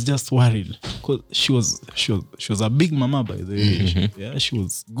me, I was just worried because she was a big mama by the age. Yeah, she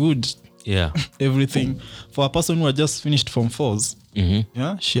was good. Yeah. Everything for a person who had just finished Form 4s.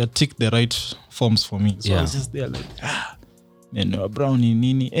 Yeah, she had ticked the right forms for me. So I was just there like, brownie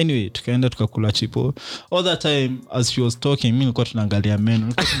nini. Anyway, tukaenda tukakula chipo. All that time as she was talking, mimi nilikuwa tunaangalia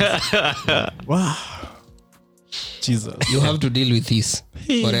menu. Wow. Jesus. You have to deal with this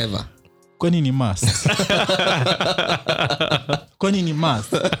forever. Kwani ni mask? Kwani ni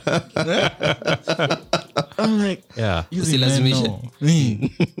mask? I'm like, yeah. Usilazimishe.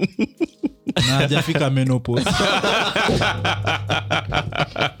 Na hajafika menopause.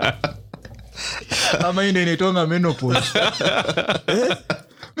 Ama ine inaitwa menopause.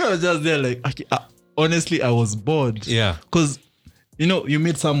 I was just there like, okay, honestly, I was bored. Yeah. Because, you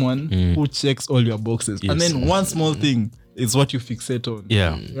meet someone who checks all your boxes. Yes. And then one small thing is what you fixate on.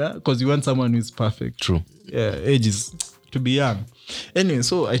 Yeah. Yeah. Because you want someone who is perfect. True. Yeah. Age is to be young. Anyway,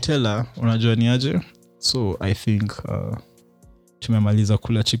 so I tell her, unajua ni aje? So I think tumemaliza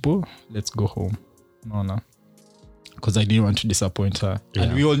kula chipo. Let's go home. No. Because I didn't want to disappoint her. Yeah.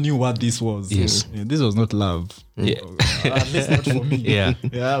 And we all knew what this was. Yes. Yeah, this was not love. Yeah. At least not for me. Yeah.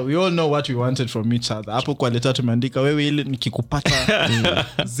 Yeah, we all know what we wanted from each other. Hapo kwa leta tumeandika wewe ile nikikupata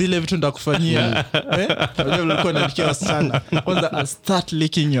zile vitu ndakufanyia. Wewe ulikuwa unaandikia wasichana. Kwanza I start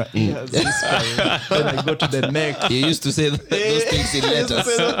licking your ears this way. Then I go to the neck. You used to say those things in letters.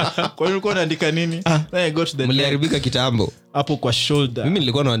 Kwa hiyo ulikuwa unaandika nini? Then I go to the neck. Mliharibika kitambo. Hapo kwa shoulder. Mimi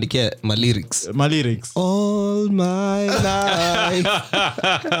nilikuwa naandikia lyrics. All my life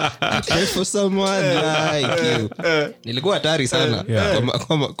I pray for someone like you. Nilikuwa hatari sana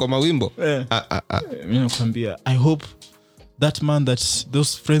kwa mawimbo. Mimi nakwambia, I hope that man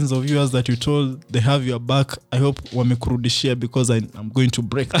those friends of yours that you told they have your back, I hope wamekurudishia because I'm going to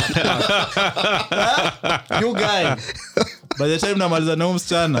break that. You guy. By the time namaliza na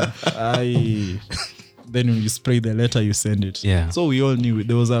msichana, then when you spray the letter, you send it. Yeah. So we all knew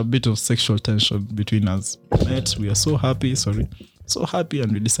there was a bit of sexual tension between us. We are so happy,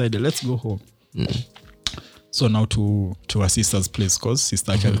 and we decided, let's go home. So now to our sister's place, because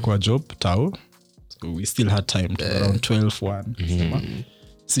sister alikuwa job tao. So we still had time to around 12:1.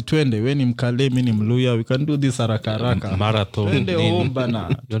 Si twende, we ni mkale, mi ni mluya, we can do this haraka. Marathon. Twende home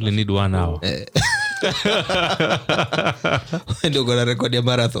bana. You only need 1 hour. Ndio kuna record ya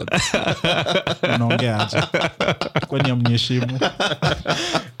marathon. Unaongea aje? Kwani amnyeshimu.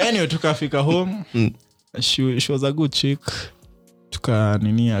 Anyway, tukafika home. She was a good chick.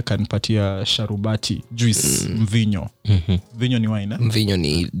 Akanipatia sharubati, juice, mvinyo. Mvinyo ni wine, mvinyo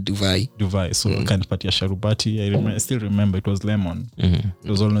ni Dubai. So akanipatia sharubati. I still remember it was lemon. It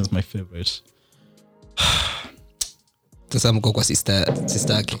was always my favorite. Sasa mko kwa sister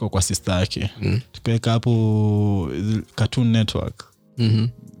yake. Tuko kwa sister yake. Tukaweka hapo Cartoon Network.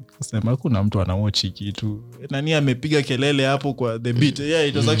 Sema kuna mtu anawatch kitu. Nani amepiga kelele hapo kwa the beat. Yeah,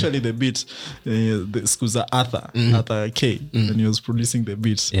 it was actually the beat. The Scuza Arthur K and he was producing the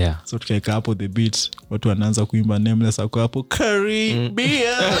beat. Yeah. So tukaweka hapo the beat. Watu wanaanza kuimba Nameless hapo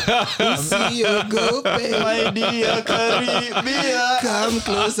Caribbean. See you go baby. My dear Caribbean. Come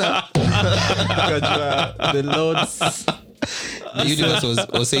closer. Kajua the Lord's the universe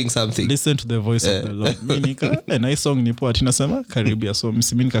was saying something. Listen to the voice of the Lord. Minika, a nice song nipo atinasema Caribbean. So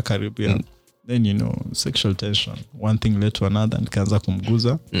msiminika Caribbean. Then sexual tension. One thing led to another and kaanza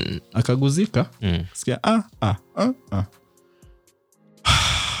kumguza. Akaguzika. Sikia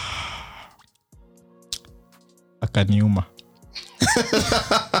akaniuma.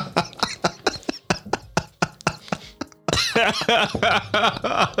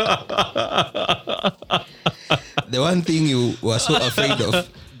 The one thing you were so afraid of.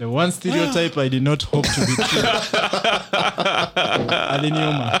 The one stereotype I did not hope to be true.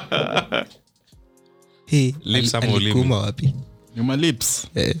 Aliniuma. Hey, lips ama ulimi? Alikuma wapi? Nyuma lips.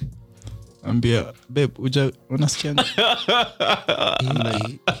 Ambia, babe, unasikia?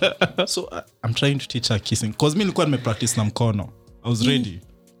 So I'm trying to teach her kissing. Because mi nilikuwa nimepractice na mkono. I was ready.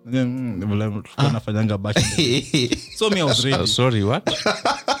 And then nafanyanga back. So me I was ready. Sorry, what?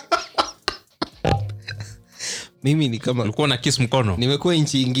 Mimi ni kama ulikuwa na kiss mkono. Nimekuwa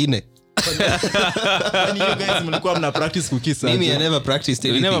nchi nyingine. When you guys mlikuwa mna practice kukiss. Mimi I never practiced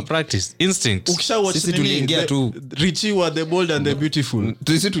anything. We never practiced. Instinct. Ukisha watch sisi tuliingia tu. Richie wa the bold and the beautiful.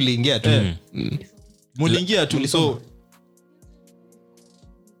 Sisi tuliingia tu. Muliingia tu. So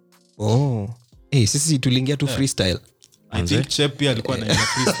sisi tuliingia tu freestyle. I think Chep pia alikuwa na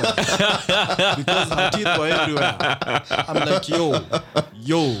freestyle. Because her teeth were everywhere. I'm like,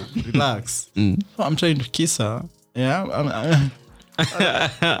 yo, relax. So I'm trying to kiss her. Yeah.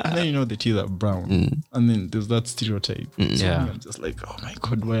 And then, you know, the teeth are brown. And then there's that stereotype. So I'm just like, oh my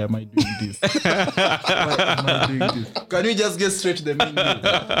God, why am I doing this? Can we just get straight to the main deal?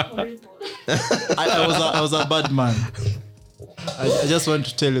 I was a bad man. I just want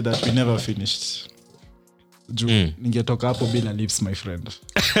to tell you that we never finished. Ningetoka hapo bila lips, my friend.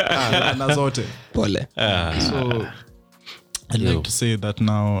 Na zote. Pole. So I'd like to say that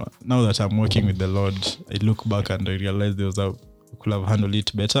now that I'm working with the Lord, I look back and I realize I could have handled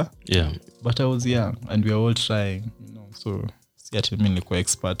it better. Yeah. But I was young and we are all trying, you know. So see, I mean, like, we're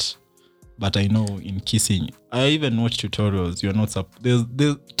expert. But I know in kissing, I even watch tutorials. You're not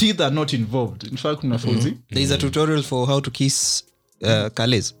the teeth are not involved. In fact, there is a tutorial for how to kiss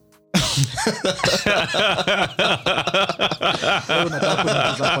Kales.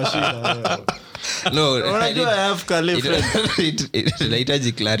 No, I have Kale friend.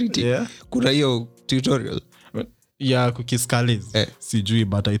 Inahitaji clarity. Yeah. Kuna hiyo tutorial. Yeah, cookies Kales. Sijui,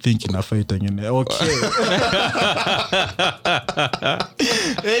 but I think inafaa itengene. Okay.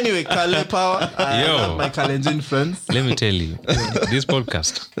 Anyway, Kale power. Yo. My Kalenjin friends. Let me tell you, this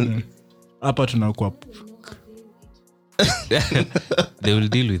podcast, hapa tunakuwa they will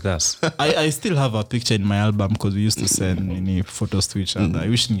deal with us. I still have a picture in my album because we used to send any photos to each other. I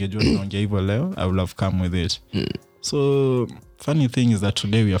wish ningejua tunaongea hivyo leo. I would have come with it. So funny thing is that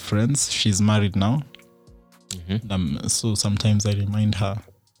today we are friends. She's married now. So sometimes I remind her.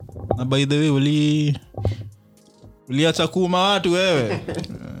 Na by the way, uliacha kuuma watu wewe.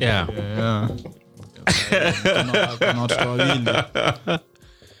 Yeah. Not wawili.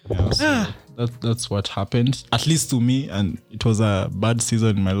 So that's what happened, at least to me, and it was a bad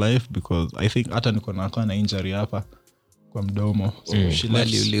season in my life because I think hata niko na injury hapa kwa mdomo. So she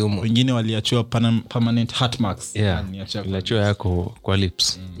left. Wengine waliachiwa permanent heart marks. Yeah. Iliachiwa yako kwa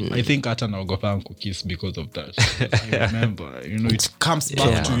lips. I think hata naogopa kukiss because of that. You remember, you know, it comes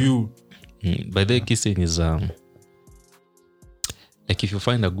back to you. By the way, kissing is like if you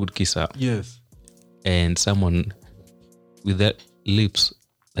find a good kisser. Yes. And someone with that lips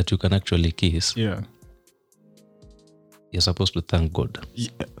that you can actually kiss. Yeah. You're supposed to thank God. Yeah,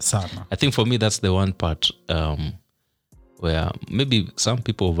 sana. I think for me that's the one part where maybe some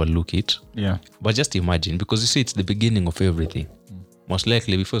people overlook it. Yeah. But just imagine, because you see it's the beginning of everything. Most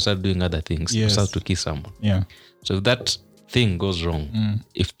likely before you start doing other things, you start to kiss someone. Yeah. So if that thing goes wrong,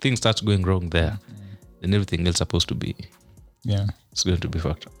 if things start going wrong there, then everything else supposed to be, it's going to be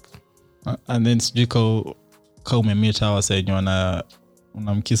fucked up. And then sijui ka umemit hawa senye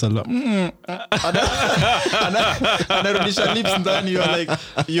unamkisa anarudisha lips ndani, you're like,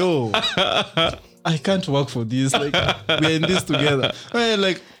 yo, I can't work for this, like we're in this together. And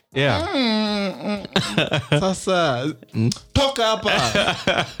like, sasa toka hapa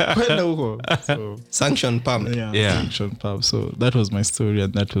kwenda huko. So sanction pump. Sanction pump. So that was my story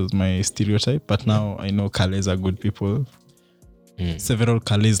and that was my stereotype, but now I know Kales are good people. Several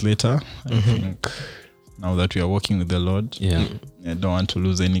Kales later, I think now that we are working with the Lord, I don't want to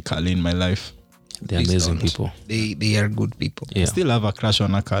lose any Kale in my life. They're amazing people. They are good people. I still have a crush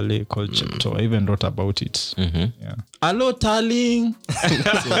on a Kale called Chepto. I even wrote about it. Yeah. Hello, darling.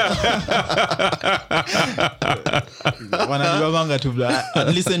 When I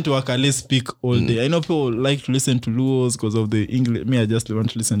listen to a Kale speak all day. I know people like to listen to Luhyas because of the English. Me, I just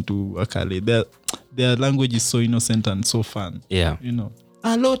want to listen to a Kale. Their language is so innocent and so fun. Yeah. You know.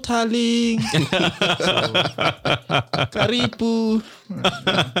 Hello, darling. Karibu.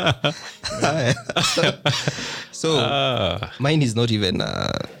 So mine is not even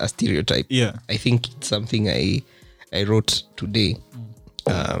a stereotype. Yeah. I think it's something I wrote today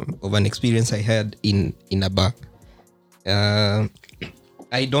of an experience I had in a bar.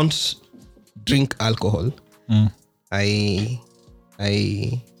 I don't drink alcohol. I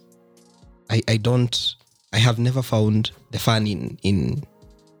have never found the fun in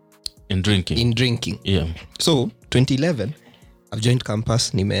drinking. Yeah. So 2011 I've joined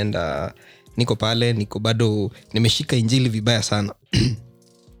campus, niko pale, niko bado nimeshika injili vibaya sana.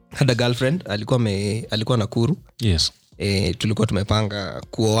 Had a girlfriend, alikuwa Nakuru. Yes. Tulikuwa tumepanga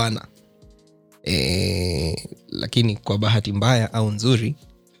kuoana. Lakini kwa bahati mbaya au nzuri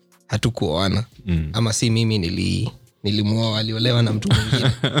hatukuoana. Ama si mimi nilimuoa, aliolewa na mtu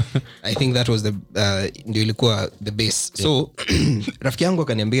mwingine. I think that was ndio ilikuwa the base. So rafiki yangu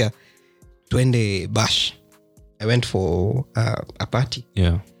akaniambia twende bash. I went for a party.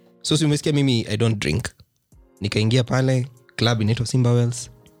 Yeah. So umesikia mimi I don't drink. Nikaingia pale club inaitwa Simba Wells.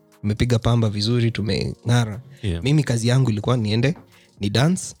 Tumepiga pamba vizuri, tumeng'ara. Yeah. Mimi kazi yangu ilikuwa niende ni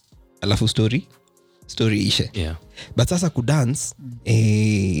dance alafu story ishe. Yeah. But sasa ku dance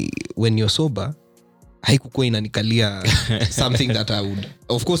when you're sober haikukuwa inanikalia something that I would,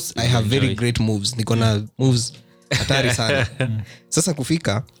 of course I have very great moves, niko na moves hatari sana. Sasa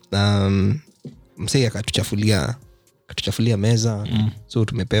kufika msee akatuchafulia meza. So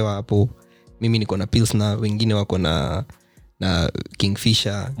tumepewa hapo, mimi niko na pilsner, wengine wako na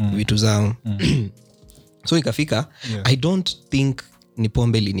kingfisher, vitu zao. So ikafika, I don't think ni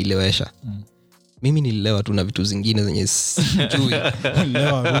pombe linilewesha. Mimi nililewa tu na vitu zingine zenye sijui.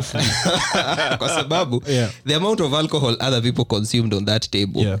 Kwa sababu the amount of alcohol other people consumed on that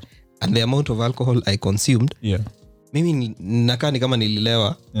table and the amount of alcohol I consumed, mimi nakaa ni kama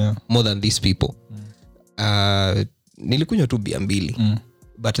nililewa more than these people. Nilikunywa tu bia 2,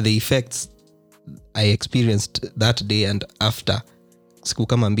 but the effects I experienced that day and after siku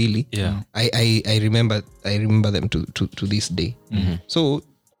kama 2, I remember them to this day. So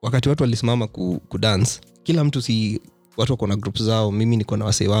wakati watu walisimama kudance, kila mtu, si watu wako na groups zao, mimi niko na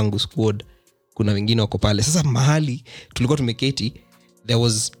wasee wangu squad, kuna wengine wako pale. Sasa mahali tulikuwa tumeketi, there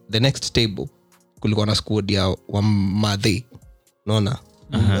was the next table, kulikuwa na squad ya wamadhe, unaona,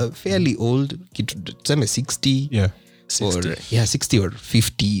 fairly old, kitu tuseme 60 or 60 or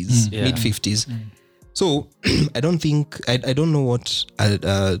 50s, mid 50s. So I don't know what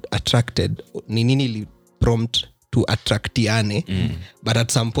attracted, ni nini li prompt to attractiane, but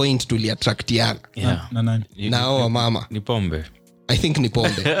at some point tuli attractiana. Nao wa mama ni pombe, I think ni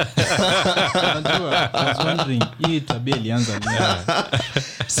pombe. Unajua, I was wondering hii tabia ilianza lini?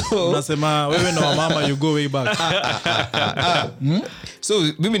 So unasema wewe na mama you go way back. So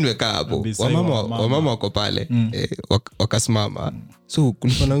mimi nimekaa hapo, wamama wako pale, wakasimama. So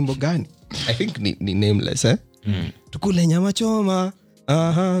kulikuwa na wimbo gani? I think ni nameless, tukule nyama choma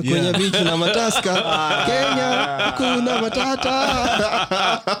kwenye beach na mataska, Kenya kuna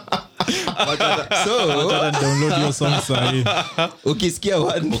matata. So download your song sahi. Ukisikia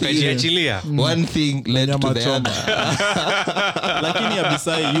one thing led to the other. Lakini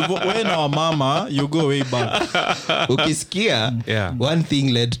Abisai, wewe na mama you go way back. Ukisikia one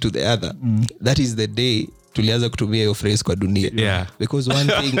thing led to the other, that is the day tulianza kutumia hiyo phrase kwa dunia. Because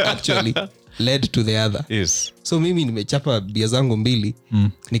one thing actually led to the other. Yes. So mimi nimechapa bia zangu 2,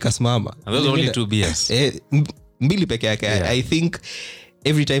 nikasimama. And those only 2 beers. 2 peke yake. I think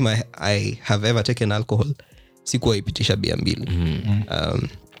every time I have ever taken alcohol, sikuwa ipitisha bia 2.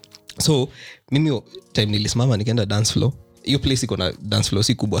 So mimi time nilisimama nikaenda dance floor. Hiyo place iko na dance floor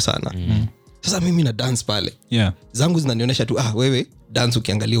si kubwa sana. Sasa mimi na dance pale. Zangu zinanionyesha tu wewe dance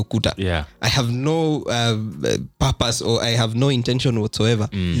ukiangalia ukuta. I have no purpose or I have no intention whatsoever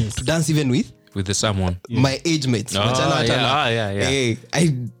to dance even with the someone, my age mates.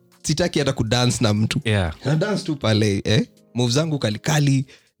 I sitaki hata kudance na mtu. Na dance tu pale, move zangu kalikali,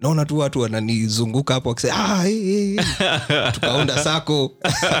 naona tu watu wananizunguka hapo wakisema tukaunda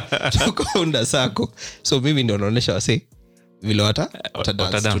sako. So mimi ndio naonesha wase vile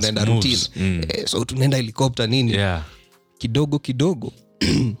watadance, tunaenda routine. So tunaenda helicopter nini. Kidogo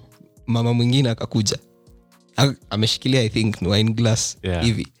mama mwingine akakuja, ameshikilia I think wine glass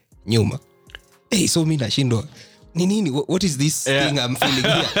hivi nyuma. So mimi nashindwa nini, what is this thing I'm feeling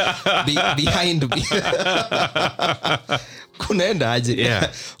here behind me. Kunaenda aje?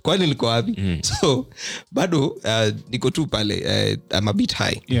 Kwani niko wapi? So bado niko tu pale, I'm a bit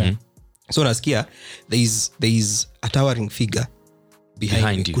high. So nasikia there is a towering figure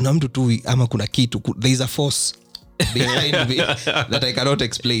behind me. Kuna mtu tu ama kuna kitu, there is a force behind me that I cannot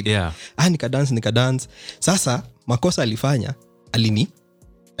explain. Nikadance. Sasa makosa alifanya,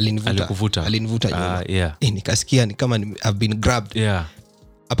 alinivuta nyuma. Nikasikia ni kama I've been grabbed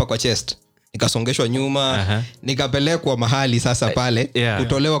hapa kwa chest, nikasongeshwa nyuma, nikapelekwa mahali sasa pale,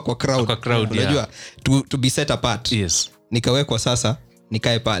 kutolewa kwa crowd. Unajua to be set apart. Nikawekwa sasa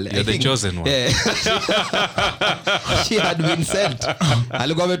nikae pale. You're the chosen one. She had been sent.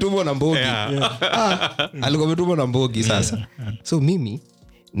 Alikuwa ametumwa na mbogi. Alikuwa ametumwa na mbogi sasa. So mimi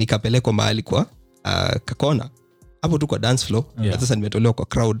nikapelekwa mahali kwa kakona hapo tu kwa dance floor. Sasa nimetolewa kwa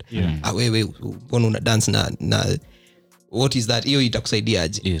crowd. Wewe mbona una dance na what is that? Hiyo itakusaidia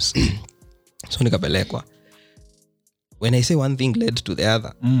aje? So nikapelekwa. When I say one thing led to the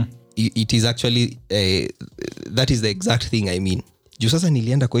other, it is actually that is the exact thing I mean. Juu sasa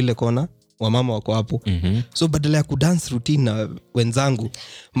nilienda kwa ile kona, wamama wako hapo. So badala ya kudance routine na wenzangu,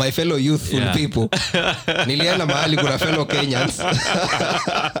 my fellow youthful people, nilienda mahali kuna fellow Kenyans.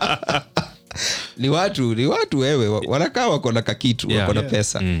 Ni watu wewe wanakaa wako na kakitu, wako na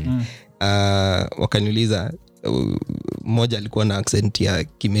pesa. Wakaniuliza mmoja alikuwa na accent ya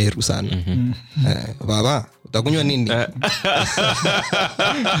Kimeru sana. Baba utakunywa nini?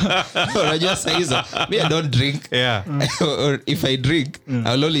 Unajua saa hizo me I don't drink. Or if I drink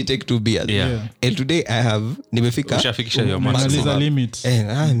I'll only take 2 beers. And today I have nimefika ushafikisha your maximum limit.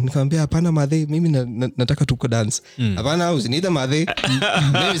 Nikamwambia hapana madhe, mimi nataka tuko dance. Hapana usiniite madhe.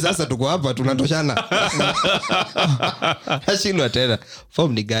 Mimi sasa tuko hapa tunatoshana. Hashindwa tena.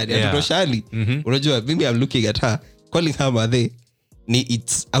 Form ni gani? Hatutoshani. Unajua mimi I'm looking at her calling her madhe.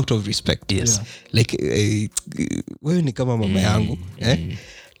 It's out of respect. Yes. Like wewe ni kama mama yangu.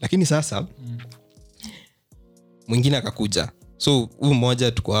 Lakini sasa mwingine akakuja. So huyu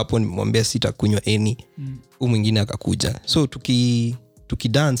mmoja tuko hapo nimemwambia sitakunywa any. Huyu mwingine akakuja. So tuki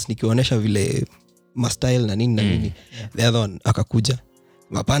dance nikionyesha vile ma style na nini na nini. The other one akakuja.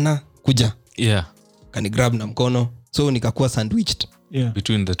 Mapana kuja. Kani grab na mkono. So nikakuwa sandwiched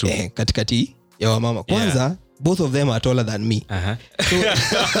between the two. Katikati ya wamama. Kwanza both of them are taller than me.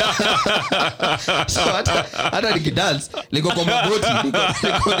 So hata nikidance liko kwa magoti niko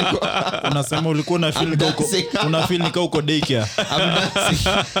Unasema ulikuwa una feel nika uko daycare.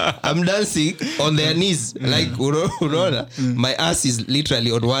 I'm dancing on their knees like unaona my ass is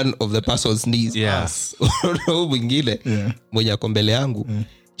literally on one of the person's knees. Mwingine mmoja kwa mbele yangu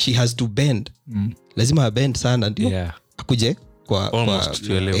she has to bend. Lazima bend sana ndio akuje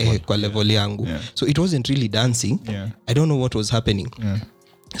kwa level yangu. So it wasn't really dancing. I don't know what was happening.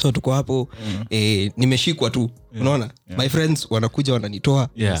 So tuko hapo nimeshikwa tu unaona my friends wanakuja wananitoa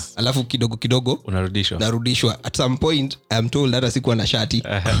alafu kidogo narudishwa. At some point I am told hata sikuwa na shati.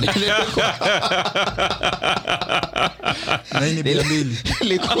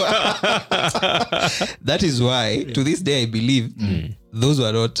 That is why to this day I believe those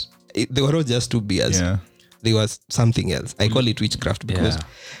were not, they were not just 2 beers. There was something else. I call it witchcraft because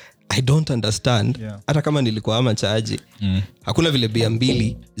I don't understand. Hata kama nilikuwa ama chaje hakuna vile bia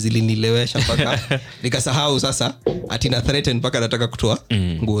mbili zilinilewesha mpaka nikasahau sasa ati na threaten mpaka nataka kutoa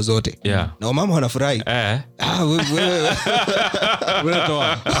nguo zote. Na wamama wanafurahi. Wewe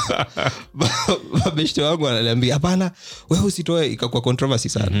toa. Babeshte wangu ananiambia hapana wewe usitoe, ikakuwa controversy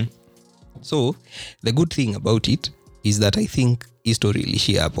sana. So the good thing about it is that I think history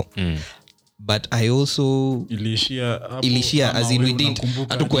ilishia hapo. But I also ilishia as in we didn't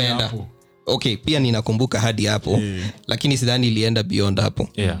hatukuenda. Okay, pia ninakumbuka hadi hapo lakini sidhani ilienda beyond hapo.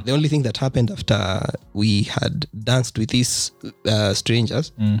 The only thing that happened after we had danced with these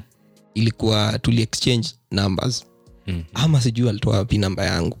strangers ilikuwa tuli exchange numbers. Ama sijui alitoa wapi namba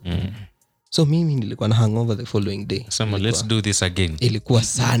yangu. So mimi nilikuwa na hangover the following day. Let's do this again. Ilikuwa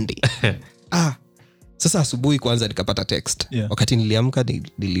Sunday. Sasa asubuhi kwanza nikapata text. Wakati niliamka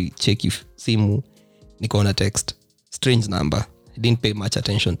nilicheki simu nikaona text. Strange number. I didn't pay much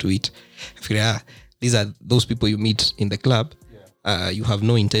attention to it. I figured, these are those people you meet in the club. You have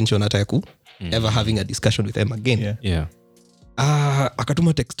no intention hata ya ever having a discussion with them again.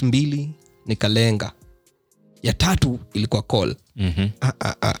 Akatuma text 2 nikalenga. Ya 3 ilikuwa call.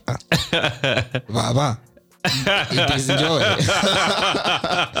 Baba it is enjoy.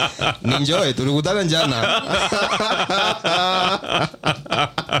 Ninjoy tulikutana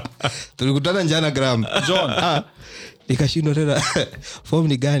jana gram John. Nikashindwa tena form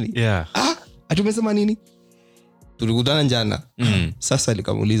ni gani? Atumesema nini? Tulikutana jana. Sasa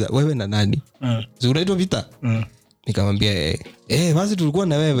nikamuuliza wewe na nani? Unaitwa Vita? Nikamwambia basi tulikuwa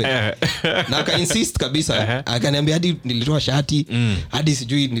na wewe. Na aka insist kabisa. Akaniambia hadi nilitoa shati, hadi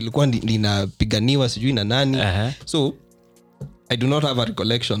sijui nilikuwa ninapiganiwa sijui na nani. So I do not have a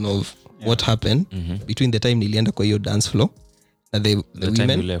recollection of what happened between the time nilienda kwa hiyo dance floor na the women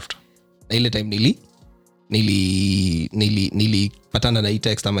time you left. Na ile time nilipatana na hii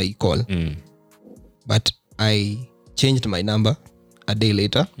text ama hii call. But I changed my number a day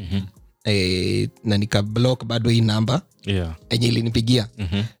later. Na nika block bado hii number enye ilinipigia.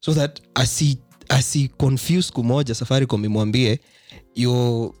 So that asi confuse kumoja Safaricom imwambie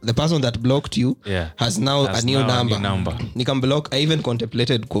the person that blocked you has now a new number. Nikamblock. I even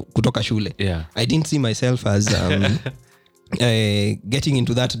contemplated kutoka shule. I didn't see myself as getting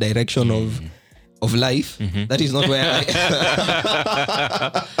into that direction of life. That is not where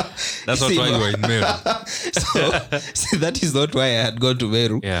that's not why you were in Meru. So that is not why I had gone to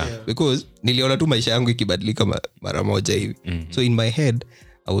Meru. Because niliona tu maisha yangu ikibadilika mara moja hivi. So in my head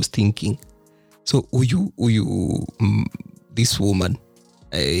I was thinking, so uyu this woman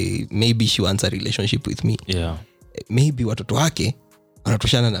maybe she wants a relationship with me. Maybe watoto wake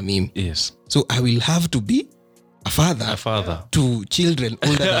wanatoshana na mimi. So I will have to be a father to children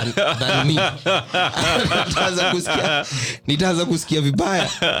older than me. Nitaanza kusikia vibaya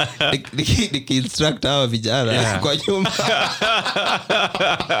nikiinstruct hawa vijana kwa nyumba.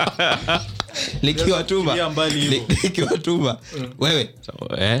 Nikiwatuma wewe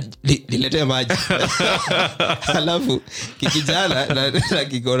niletee maji. Alafu kikijana na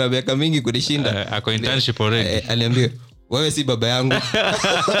kikona miaka mingi kunishinda ako internship already, aliambia wewe si baba yangu.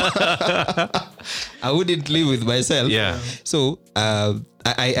 I wouldn't live with myself. So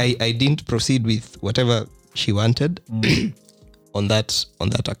I didn't proceed with whatever she wanted on that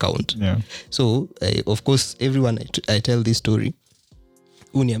account. So of course everyone I tell this story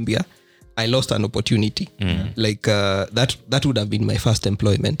uniambia I lost an opportunity. Like that would have been my first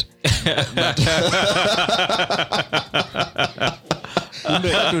employment. But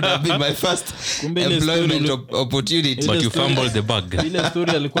that would have been my first employment opportunity. But you fumbled the bag. Ile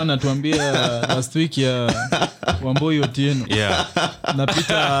story alikuwa anatuambia last week ya Wamboi Otieno.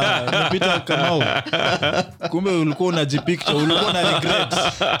 Napita Kamau. Kumbe ulikuwa unajipicture, ulikuwa na regret.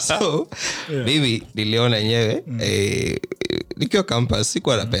 So mimi niliona yenyewe nikiwa campus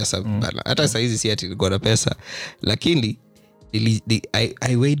sikuwa na pesa bana. Hata saa hizi si ati nilikuwa na pesa, lakini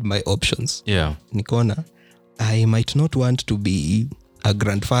I weighed my options. Nikaona I might not want to be a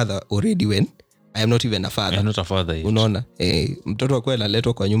grandfather already when I am not even a father. I'm not a father yet. Unaona mtoto wako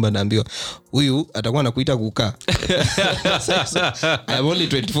analetwa kwa nyumba naambiwa huyu atakuwa anakuita kukaa. I am only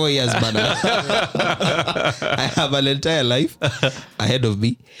 24 years but I have an entire life ahead of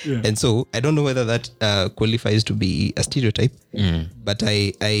me. And so I don't know whether that qualifies to be a stereotype. But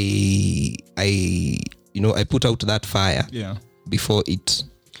I I put out that fire before it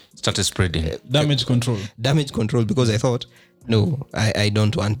started spreading. Damage control because I thought no, I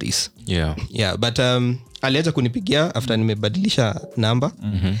don't want this. But aliacha kunipigia after nimebadilisha number.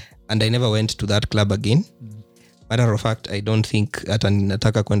 And I never went to that club again. Matter of fact, I don't think hata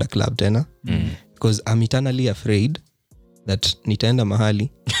ninataka kwenda club tena because I'm eternally afraid that nitaenda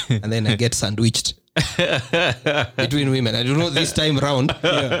mahali and then I get sandwiched between women. I don't know this time round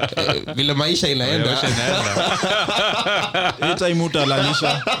vile maisha inaenda. Time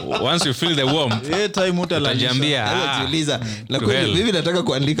utalalisha once you feel the warmth time utalalisha. Najiuliza na kweli mimi nataka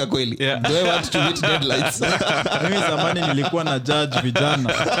kuandika kweli. Do I want to meet deadlines? Mimi zamani nilikuwa na judge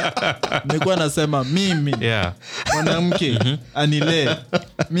vijana. Nilikuwa nasema mimi mwanamke anile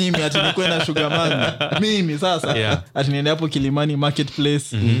mimi ati nilikuwa na sugar mami mimi sasa ati niende hapo Kilimani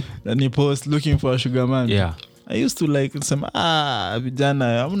marketplace ni post looking for a sugar man. I used to like sema vijana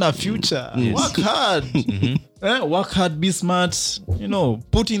hamna future. Work hard. Work hard, be smart,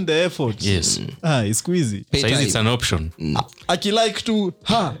 put in the effort. It's squeezy. So it's an option. Aki like to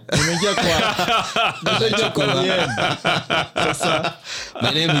nimeingia kwa sasa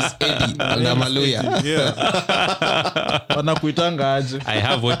my name is Eddy na Luhyas. Wanakuitanga aje? I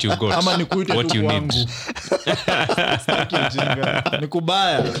have what you got. Ama nikuite what you need. Sitaki ujinga.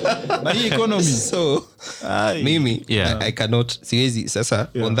 Nikubaya. Na hii economy. So mimi I cannot siwezi sasa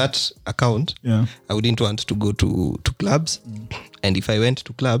on that account I wouldn't want to go to clubs. And if I went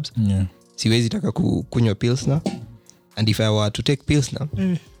to clubs siwezi taka kunywa pilsner. And if I were to take pilsner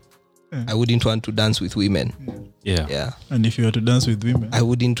I wouldn't want to dance with women. And if you were to dance with women I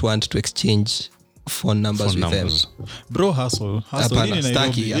wouldn't want to exchange phone numbers with them. Bro, hustle.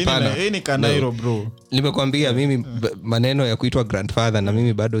 Hii ni Kanairo bro. Nimekwambia mimi maneno ya kuitwa grandfather na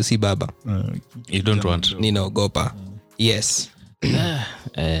mimi bado si baba. You don't want. Ninaogopa. Yes.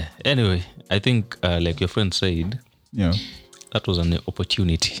 Anyway, I think like your friend said, that was an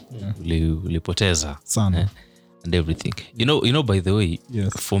opportunity. Ulipoteza sana. And everything. You know by the way,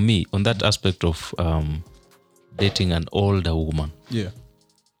 for me on that aspect of dating an older woman.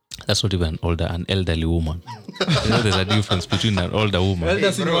 That's not even an elderly woman. There's a difference between an older woman.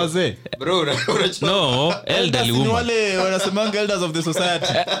 Elders ni wazee. Bro, no, elderly woman. Wale wanasemanga elders of the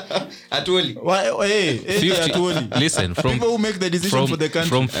society. Atuoli. Listen, from people who make the decision for the country.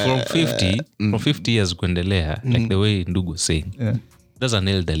 From 50 years kuendelea, like the way Ndugu is saying. That's an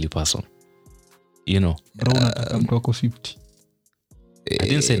elderly person. Bro, nataka mtu wako 50. I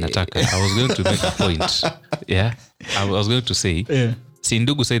didn't say nataka. I was going to make a point. I was going to say see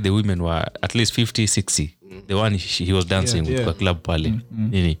Ndugu said the women were at least 50 60. The one he was dancing with the club pale.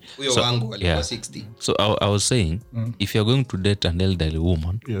 Huyo wangu alikuwa 60. So I was saying if you're going to date an elderly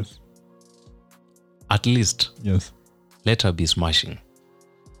woman, at least let her be smashing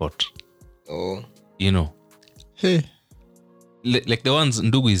hot. Oh. Hey. like the ones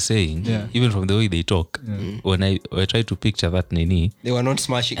Ndugu is saying, even from the way they talk, when I try to picture that nini, they were not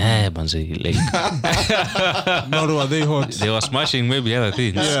smashing. Banzi, like nor were they hot. they were smashing maybe other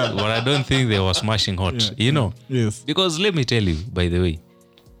things, but I don't think they were smashing hot. You know, Yes. because let me tell you, by the way,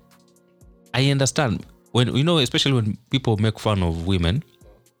 I understand when especially when people make fun of women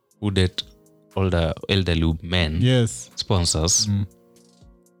who date older elderly men, Yes. sponsors,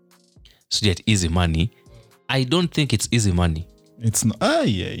 to get easy money. I don't think it's easy money. It's not.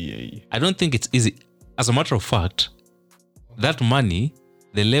 Yeah. I don't think it's easy. As a matter of fact, that money,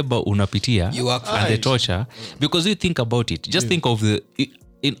 the labor unapitia You work for and the it. torture, because you think about it. Just think of I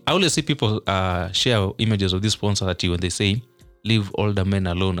always see people share images of these sponsors at you when they say, leave older men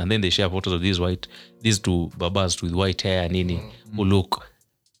alone. And then they share photos of these two babas with white hair and nini who look.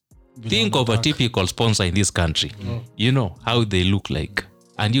 Think of a typical sponsor in this country. You know how they look like.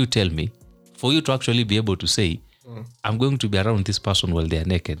 And you tell me, for you to actually be able to say, I'm going to be around this person while they are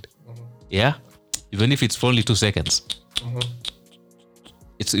naked. Yeah? Even if it's for only 2 seconds.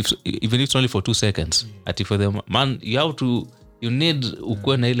 Even if it's only for 2 seconds. Ati for them, man, you need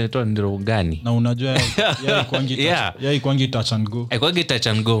ukuwe na ile toa ndiro gani. Na unajua ya ikwangi touch and go. Ikwangi touch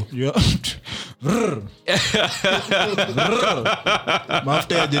and go. Yeah.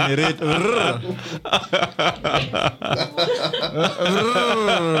 Mafuta ya generate.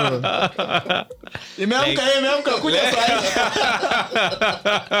 Imeamka kuja sahi.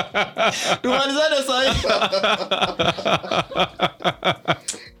 Tumalizane sahi.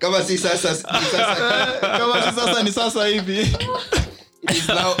 Kama si sasa ni sasa hivi. It's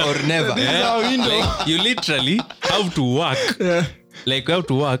now or never. Like, you literally have to work. Like you have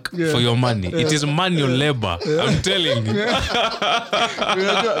to work for your money. It is manual labor. I'm telling you.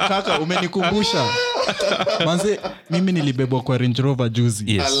 Unajua kaka umenikumbusha. Manze mimi nilibebwa kwa Range Rover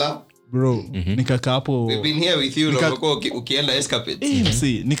juzi. Yes. Bro, nikaka hapo. We've been here with you ukienda escapade.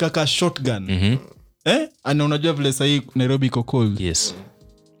 See, nikaka shotgun. Ana unajua vile sahi Nairobi iko cold. Yes.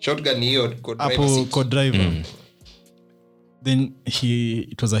 Shotgun ni hiyo hapo co-driver. Then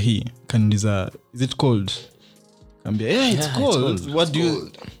it was he kaniuliza, is it cold? Kambia, yeah, it's cold. What do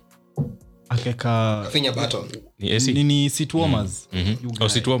you akeka finya button nini seat warmers?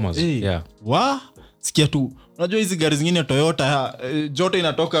 Seat warmers. Yeah. Sikia tu. Unajua hizi gari zingine Toyota joto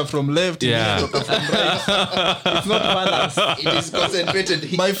inatoka from left, inatoka from right. It's not balanced. It is concentrated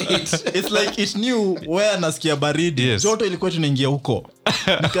heat. It's like it knew where nasikia baridi. Yes. Joto ilikuwa tunaingia huko.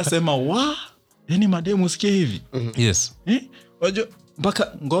 Nikasema, yani mademu sikia hivi. Yes. Unajua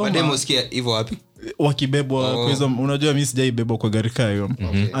mpaka ngoma mademu sikia hivyo wapi? Wakibebwa kwa hizo, unajua mimi sijaibebwa kwa gari kayo.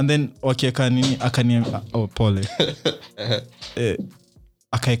 And then wakieka nini akaniambia pole.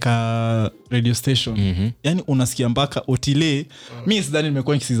 Akaeka radio station. Yani unasikia mpaka Otile. Mimi sidhani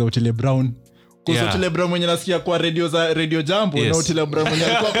nimekuwa nikisikiza Otile Brown. Kwa Otile Brown mwenye nasikia kwa radio Jambo na Otile Brown mwenye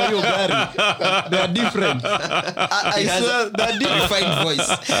alikuwa kwa hiyo gari. They are different. I swear that defined voice.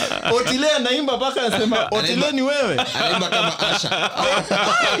 Otile anaimba mpaka anasema Otile ni wewe. Anaimba kama Asha.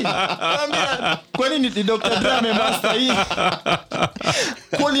 Kwani ni Dr. Drum master hii.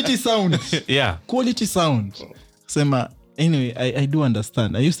 Quality sound. Yeah. Quality sound. Sema anyway, I do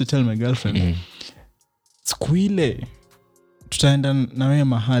understand. I used to tell my girlfriend, siku ile tutaenda na wewe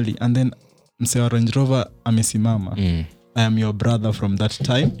mahali and then msee wa Range Rover amesimama. I am your brother from that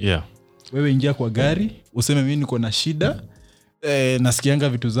time. Yeah. Wewe ingia kwa gari, useme mimi niko na shida. Nasikianga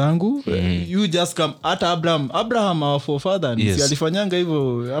vitu zangu. You just come. Hata Abraham our forefather si alifanyanga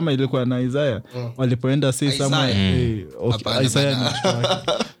hivyo, ama ilikuwa na Isaiah walipoenda say somewhere. Isaiah ni mtoto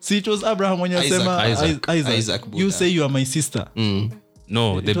wake. See, it was Abraham when you say Isaac. You say you are my sister.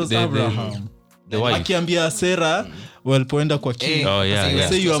 No, it was Abraham. The wife. Akiambia Sarah walipoenda kwa king.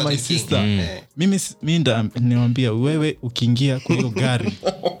 Say you are my sister. Mimi niambia wewe ukiingia kwa hiyo gari.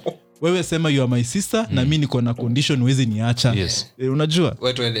 Wewe sema you are my sister na mimi niko na condition uweze niacha. Unajua?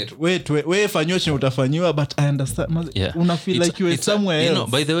 Wewe fanywa chenye utafanyiwa, but I understand. Una feel like you are somewhere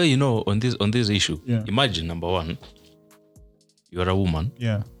else. By the way, on this issue, imagine number one, you are a woman.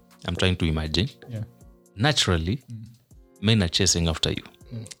 Yeah. I'm trying to imagine. Yeah. Naturally, men are chasing after you.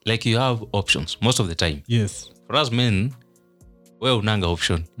 Like you have options most of the time. Yes. For us men, we're unanga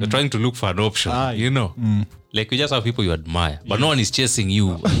option. You're trying to look for an option, Like you just have people you admire, but no one is chasing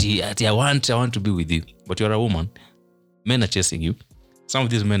you. I want to be with you. But you're a woman. Men are chasing you. Some of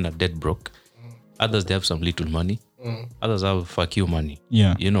these men are dead broke. Others, they have some little money. Others have fuck you money.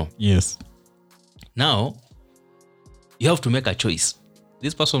 Yeah. Yes. Now, you have to make a choice.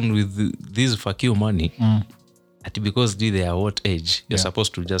 This person with this fuck you money, because they are what age, you're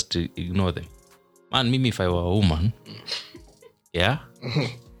supposed to just ignore them. Man, me if I were a woman,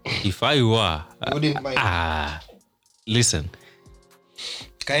 if I were, listen,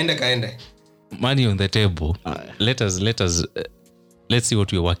 kaende money on the table. Let's see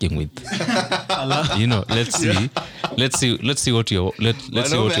what we're working with. Let's see what you're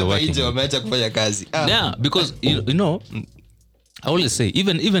working with. Wameacha kufanya kazi. Yeah, because I always say,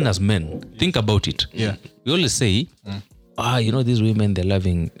 even as men, think about it. Yeah. We always say, these women, they're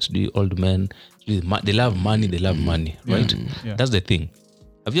loving old men. They love money, right? Yeah. That's the thing.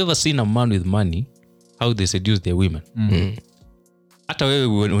 Have you ever seen a man with money, how they seduce their women? Hata wewe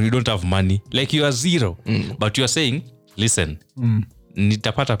when you don't have money, like you are zero, but you are saying, listen,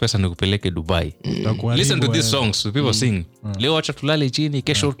 nitapata pesa nikupeleke Dubai. Listen to these songs people sing. Leo acha tulale chini,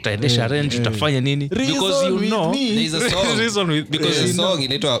 kesho tutaendesha range, tutafanya nini? Because you know There is a song. Because the song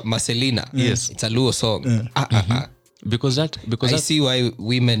inaitwa Marcelina. Yes. It's a Luo song. Because I see why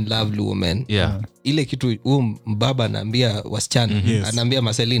women love Luo men. Yeah. Ile kitu mbaba anaambia wasichana, anaambia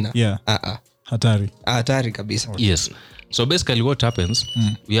Marcelina. Yeah. Hatari kabisa. Yes. So basically what happens,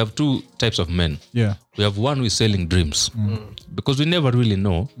 we have two types of men. Yeah. We have one who is selling dreams. Because we never really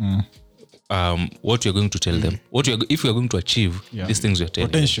know what you're going to tell them. If you're going to achieve these things you're telling.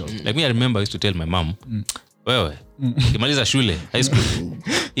 Potential. Like me, I remember I used to tell my mom, wewe, kimaliza shule, high school,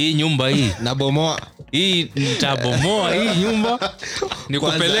 hii nyumba hii, Nabomoa. hii nitabomoa hii nyumba,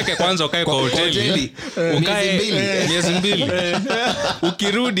 nikupeleke kwanza ukae kwa hoteli. Ukae miezi mbili.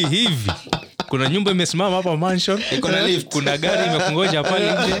 Ukirudi hivi, kuna nyumba imesimama hapa mansion, Kuna lift. kuna gari imekungoja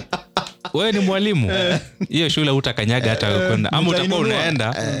pale nje. Wewe ni mwalimu. Hiyo shule utakanyaga hata kwenda. Ama utakuwa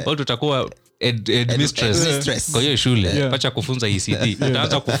unaenda au tutakuwa mistress kwa hiyo shule. Acha kufunza ECD.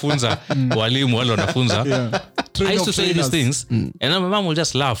 Utaanza kufunza walimu wale wanafunza. I used to say these things and my mom will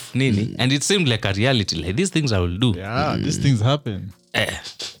just laugh nini, and it seemed like a reality, like these things I will do. Yeah, these things happen.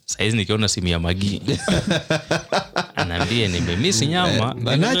 Saizi nikiona simu ya Magi anaambia nimemisi nyama.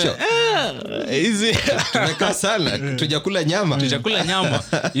 Mbanacho. Easy. Tumekaa sana tujakula nyama.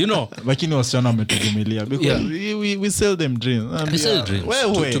 Lakini wasichana wametuvumilia because we sell them dreams. We sell dreams.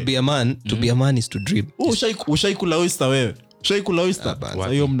 To be a man is to dream. Ushaikula oyster wewe? Ushaikula oyster? Sasa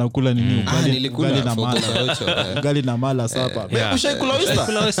hiyo mnakula nini? Nilikula na mala. Ugali na mala sapa. Wewe ushaikula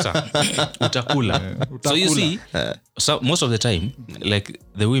oyster? Utakula. So you see, most of the time, like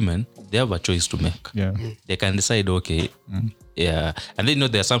the women, they have a choice to make. Yeah. They can decide, okay, and they know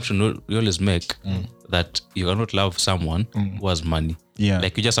the assumption we always make that you cannot love someone who has money. Yeah.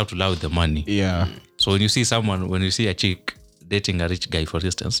 Like you just have to love the money. Yeah. So when you see a chick dating a rich guy, for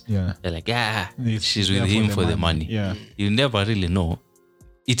instance, Yeah. they're like, she's there with him for the money. Yeah. You never really know.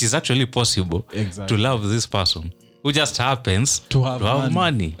 It is actually possible Exactly. to love this person who just happens To have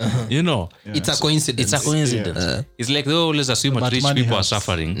money. Yeah. It's a coincidence. It's a coincidence. It's like they always assume that But rich money people helps. are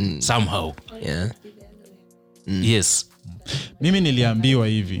suffering somehow. Yeah. Yes. Mimi niliambiwa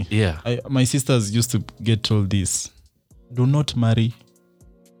hivi. Yeah. My sisters used to get told this. Do not marry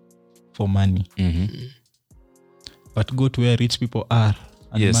for money. But go to where rich people are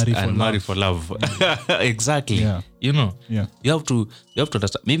and marry for love. Exactly. Yeah. Yeah. You have to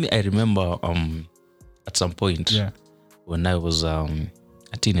understand. Maybe I remember at some point when I was a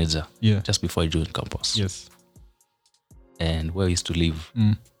teenager, just before I joined campus. Yes. And where I used to live,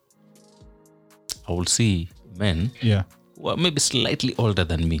 I would see men who are maybe slightly older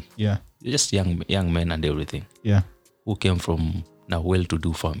than me. Yeah. Just young men and everything. Yeah. Who came from now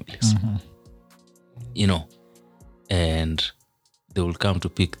well-to-do families. And they will come to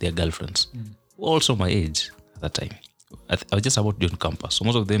pick their girlfriends. Also my age at that time. I was just about to join campus. So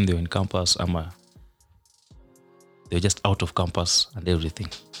most of them, they were in campus. They were just out of campus and everything.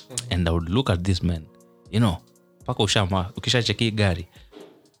 And I would look at these men, paka ukishacheki gari.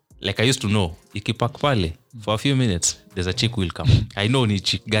 Like I used to know, ikipark pale, for a few minutes, there's a chick will come. I know ni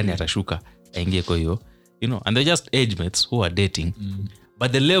chick gani atashuka, aingie kwa hiyo. And they're just age mates who are dating.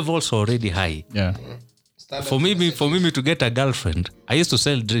 But the levels are already high. Yeah. For me to get a girlfriend, I used to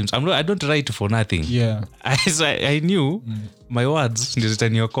sell dreams. I don't write for nothing. Yeah. I knew my words ndio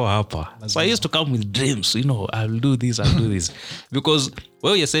zitaniokoa hapa. So I used to come with dreams, I'll do this. Because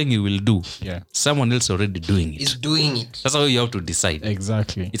what you're saying you will do, someone else already doing it. Is doing it. That's how you have to decide.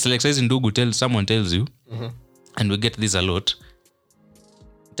 Exactly. It's like says Ndugu someone tells you, and we get this a lot,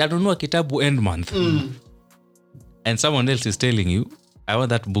 tanunua kitabu end month. And someone else is telling you, I want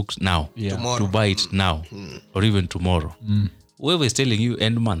that book now, to buy it now, or even tomorrow. Whoever is telling you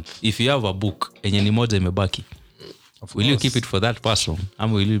end month, if you have a book enye ni moja imebaki, will you keep it for that person? Or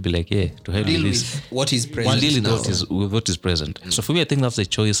will you be like, to hell with this? With what is present Deal now. with what is present. So for me, I think that's a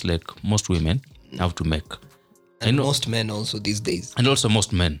choice like most women have to make. And most men also these days. And also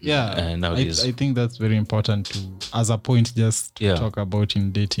most men. Yeah. Nowadays. I think that's very important to, as a point, just to talk about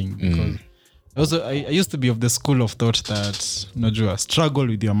in dating. Because Also, I used to be of the school of thought that unajua struggle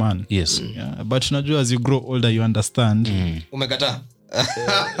with your man. Yes. Yeah, but unajua as you grow older you understand. Umekataa.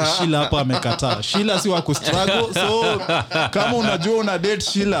 Sheila hapa amekataa. Sheila si wa kustruggle, so kama unajua una date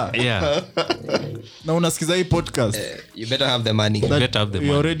Sheila. Yeah. Na unasikiza hii podcast. You better have the money.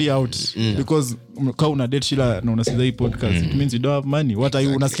 You're already out because kama una date Sheila na unasikiza hii podcast it means you don't have money. What are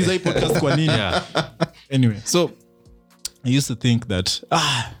you unasikiza hii podcast kwa nini? Yeah. Anyway, so I used to think that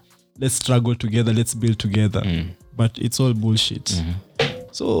let's struggle together, let's build together. But it's all bullshit.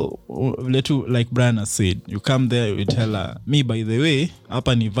 So like Brian has said, you come there, you tell her, me by the way,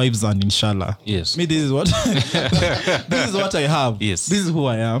 hapa ni vibes and inshallah. Yes. Me this is what this is what I have. Yes. This is who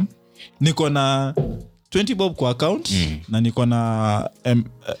I am. Niko na 20 bob kwa account na niko na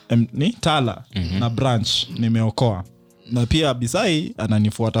ni tala na branch nimeokoa. Na pia Abisai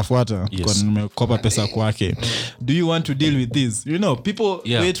ananifuata kwa nimekopa pesa kwake. Do you want to deal with this? You know, people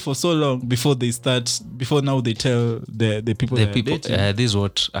wait for so long before now they tell the people this is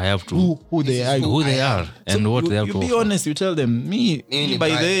what I have to who they are and so what they have you to be offer. honest, you tell them me by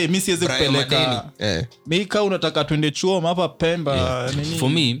the way mi siwezi kupeleka mi kama unataka twende chuo hapa Pemba nini. For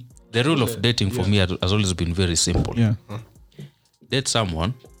me, the rule of dating for me has always been very simple. Date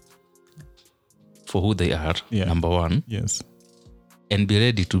someone for who they are, number one. Yes. And be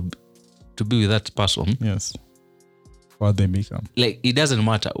ready to be with that person. Yes. What they become. Like, it doesn't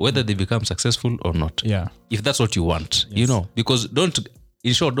matter whether they become successful or not. Yeah. If that's what you want, you know, because don't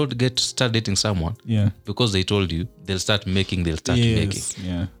start dating someone because they told you they'll start making.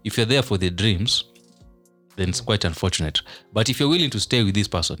 Yeah. If you're there for the dreams, then it's quite unfortunate. But if you're willing to stay with this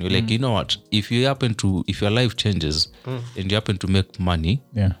person, you're like, you know what, if your life changes and you happen to make money,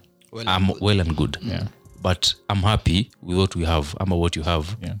 I'm well and good. Yeah. But I'm happy with what we have. I'm what you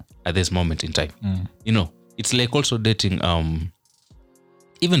have at this moment in time. You know, it's like also dating,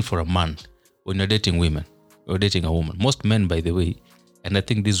 even for a man, when you're dating women, or dating a woman. Most men, by the way, and I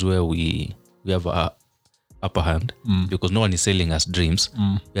think this is where we have a upper hand because no one is selling us dreams.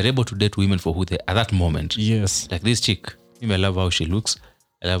 We are able to date women for who they are at that moment. Yes. Like this chick, I love how she looks.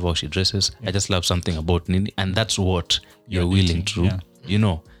 I love how she dresses. I just love something about Nini, and that's what you're willing to, you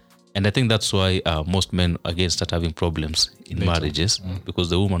know. And I think that's why most men again start having problems in marriages because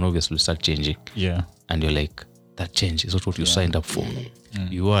the woman obviously start changing. Yeah. And you're like, that change is not what you signed up for.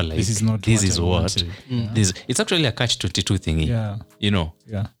 You are like, this is not this what is I what. wanted. This it's actually a catch-22 thingy. Yeah. You know.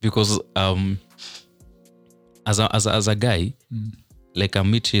 Yeah. Because as a guy, like I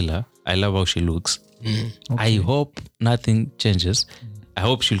meet Sheila, I love how she looks. I hope nothing changes. I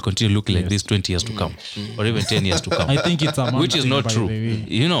hope she'll continue looking like this 20 years to come or even 10 years to come. I think it's a which is not true.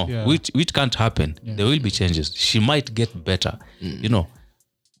 You know, which can't happen. There will be changes. She might get better, you know,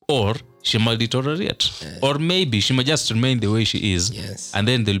 or she might deteriorate, or maybe she might just remain the way she is. Yes. And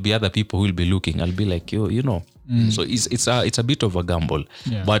then there'll be other people who will be looking. I'll be like, you know. So it's a bit of a gamble.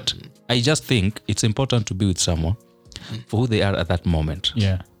 Yeah. But I just think it's important to be with someone for who they are at that moment.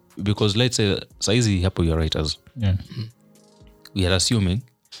 Yeah. Because let's say, saizi hapo you're writers. Yeah. We are assuming,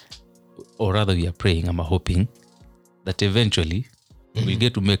 or rather we are praying, I'm hoping, that eventually we'll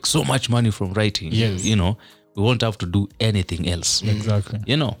get to make so much money from writing. Yes. You know, we won't have to do anything else. Exactly.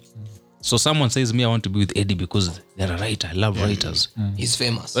 You know. So someone says me, I want to be with Eddy because they're a writer. I love writers. He's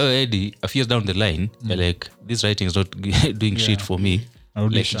famous. Well, Eddy, a few years down the line, you're like, this writing is not doing shit for me.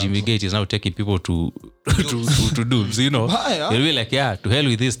 Like Jimmy Gate is now taking people to dooms, you know. They'll be like, to hell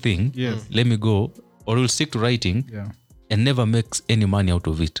with this thing. Yes. Let me go. Or we'll stick to writing and never makes any money out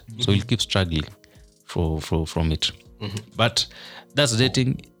of it. So we'll keep struggling from it. But that's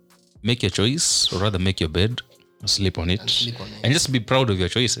dating. Make your choice, or rather make your bed, sleep on it. And just be proud of your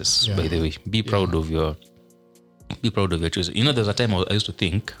choices, by the way. Be proud of your choices. You know, there's a time I used to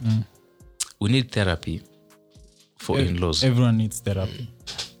think we need therapy for in-laws. Everyone needs therapy.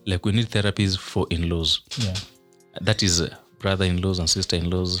 Like we need therapies for in-laws. Yeah. That is brother-in-laws and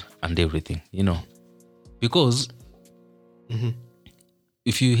sister-in-laws and everything, you know. Because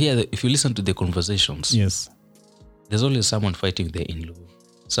if you listen to the conversations, there's always someone fighting their in-law,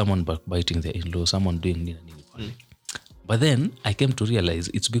 someone backbiting their in-law, someone doing nini. But then I came to realize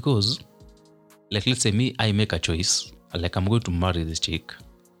it's because, like, let's say me, I make a choice, like I'm going to marry this chick,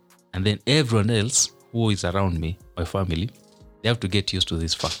 and then everyone else who is around me, my family, they have to get used to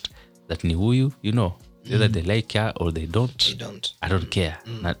this fact that ni huyu, you know, whether they like her or they don't. I don't care.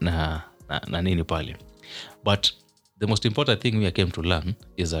 Na nini pale. But the most important thing I came to learn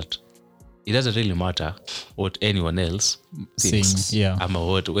is that it doesn't really matter what anyone else thinks.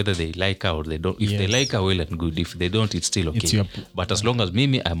 Whether they like her or they don't. If they like her, well and good. If they don't, it's still okay. But as long as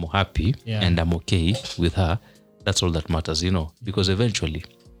Mimi, I'm happy and I'm okay with her, that's all that matters, you know. Because eventually,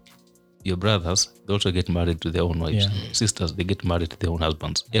 your brothers, they also get married to their own wives. Sisters, they get married to their own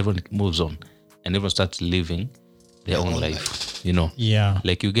husbands. Everyone moves on, and everyone starts living their own life.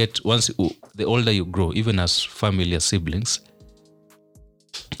 Like you get the older you grow, even as family, as siblings,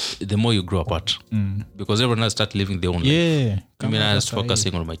 the more you grow apart, because everyone else starts living their own life. I mean, I start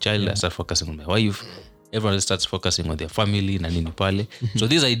focusing on my child, I start focusing on my wife. Everyone else starts focusing on their family na nini pale. So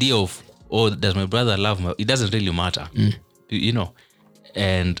this idea of does my brother love me? It doesn't really matter,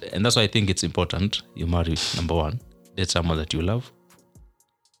 and that's why I think it's important you marry. Number one, date someone that you love,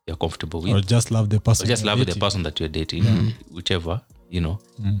 you're comfortable with, or just love the person. Or just love the person that you're dating, whichever,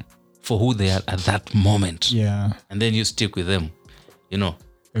 for who they are at that moment. And then you stick with them.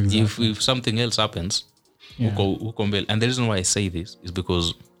 Exactly. If something else happens, and the reason why I say this is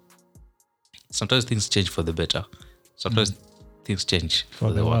because sometimes things change for the better. Sometimes things change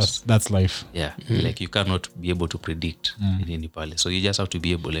for the worse. That's life. Yeah. Like you cannot be able to predict in any pale. So you just have to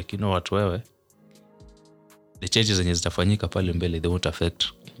be able, like, you know what, wewe, the changes zenye zitafanyika pale mbele, they won't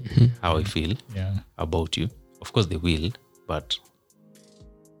affect how I feel about you. Of course they will, but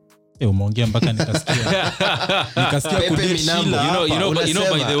umeongea mpaka nikasikia Pepe Minambo. You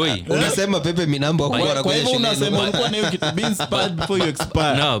know by the way, unasema Pepe Minambo kwa hivyo unasema ulikuwa na hiyo kitu being inspired before you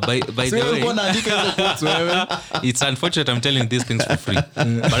expire. No, by the way, ulikuwa unaandika hizo quotes wewe. It's unfortunate I'm telling these things for free,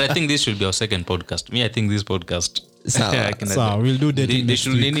 but I think this should be our second podcast. I think this podcast, so we'll do dating next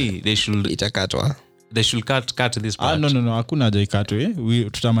week. They should itakatwa. They should cut this part. No, hakuna haja ikatwe.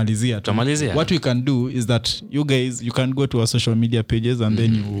 Tutamalizia. What we can do is that you guys, you can go to our social media pages and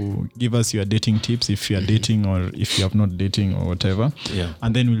then you give us your dating tips if you are dating or if you have not dating or whatever.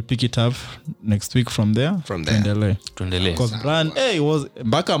 And then we'll pick it up next week from there. Tuendelee. Because Brian, was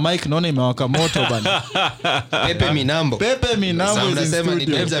mpaka Mike naona imewaka moto bana. Pepe Minambo is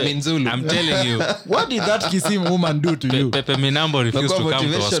in studio. I'm telling you. What did that Kisii woman do to you? Pepe Minambo refused to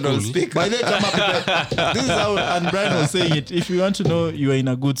come to our school. By the way, this is how, and Brian was saying it, if you want to know you are in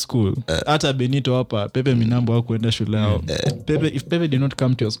a good school, hata Benito hapa Pepe Minambo hakuenda shule yao. If Pepe did not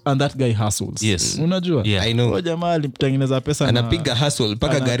come to us, and that guy hustles. Yes. Unajua? Yeah. I know. Kwa jamaa alitengeneza pesa anapiga hustle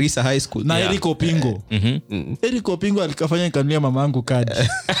paka Garissa High School. Na Eric Opingo. Eric Opingo alikafanya nikanulia mamangu kadi.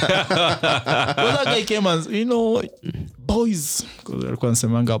 That guy came and, boys, because alikuwa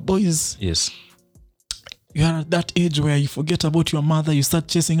anasemanga boys. Yes. You are at that age where you forget about your mother, you start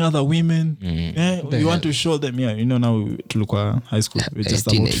chasing other women. You want to show them, now tulikuwa high school, we're just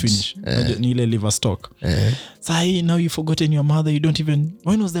about to finish. Ni ile liver stock. So now you've forgotten your mother, you don't even,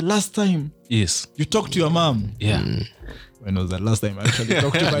 when was the last time you talked to your mom? When was the last time I actually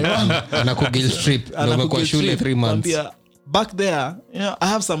talked to my mom? Anakuguilt trip. Kwa shule 3 months. Back there, I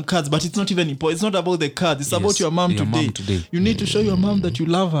have some cards, but it's not even important. It's not about the cards. It's about your mom today. You need to show your mom that you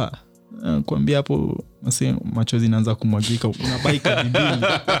love her. Kuambia hapo machozi inaanza kumwagika, unabai kadi mbili,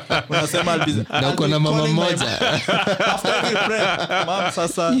 unasema na uko na mama mmoja after every prayer, mom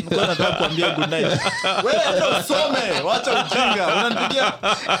sasa niko nataka kuambia good night, wewe ndio usome, wacha ujinga, unanipigia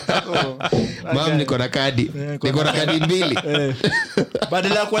mom niko na kadi mbili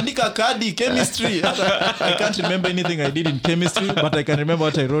badala ya kuandika kadi chemistry. I can't remember anything I did in chemistry, but I can remember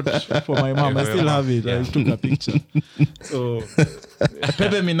what I wrote for my mom. I still have it. I took a picture. So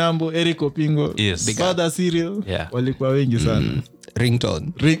Pepe Minambo, Eric Opingo, Father Serial, walikuwa wengi sana.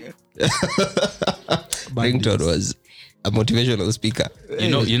 Ringtone was a motivational speaker.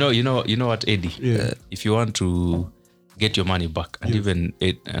 You know what, Eddy? If you want to get your money back, and even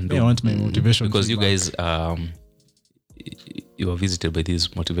and I want my motivation, because you guys you are visited by these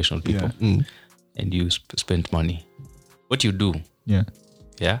motivational people, and you spend money. What you do?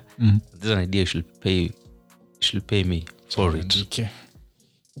 There's an idea. You should pay me for it. Okay.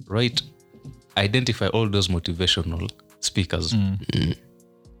 Right? Identify all those motivational speakers and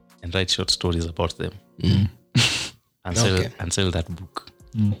write short stories about them and sell that book.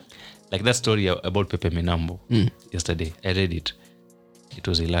 Like that story about Pepe Minambo yesterday. I read it. It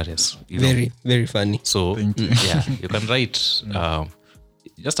was hilarious. Very, very funny. So you can write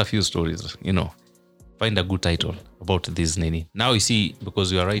just a few stories, find a good title about this nini. Now you see,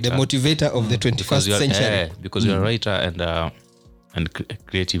 because you are writer, the motivator of the 21st century. Because you are a writer and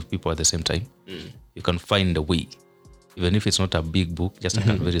creative people at the same time, you can find a way, even if it's not a big book, just like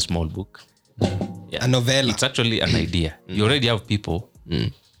a very small book. A novella. It's actually an idea. You already have people.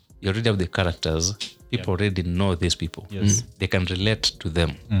 You already have the characters. People already know these people. They can relate to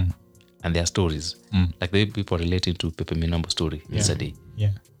them and their stories. Like the people relating to Pepe Minambo's story yesterday.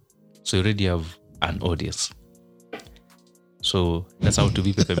 Yeah. So you already have an audience. So that's how to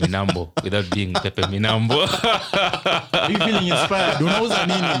be Pepe Minambo without being Pepe Minambo. You feeling inspired? Unauza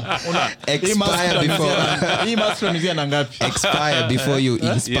nini? Expire before. Hii mask tunizia na ngapi? Expire before you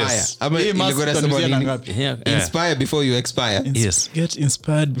inspire. Yes. Ama ilikuwa tunizia na nini? ngapi? Yeah. Inspire before you expire. Yes. Get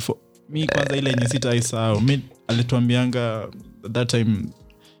inspired before. Mi kwanza ile yenye sitaisahau. Mi alituambianga that time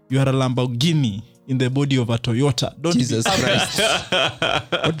you are a Lamborghini in the body of a Toyota. Don't Jesus be Christ.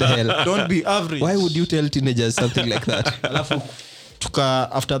 What the hell? Don't be average. Why would you tell teenagers something like that? Alafu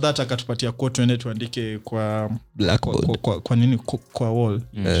after that akatupatia quote tuende tuandike kwa Blackboard. kwa nini kwa wall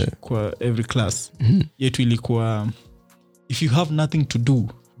kwa every class. Yetu ilikuwa if you have nothing to do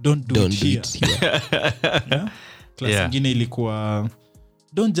don't do it here. Yeah? Class nyingine ilikuwa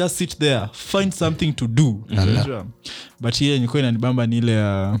don't just sit there, find something to do. But here nilikuwa inanibamba ni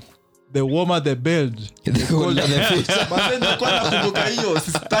ile the warmer the bed, The colder the future. Basi nilikuwa nakumbuka hiyo,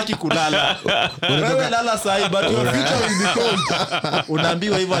 sitaki kulala. Wewe lala sahi but your future will be cold.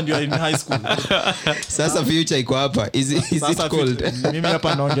 Unaambiwa hivyo ndio in high school. Sasa future iko hapa. Is it cold? Mimi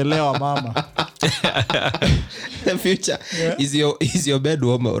hapa naongelea mama. The future. Yeah. Is your bed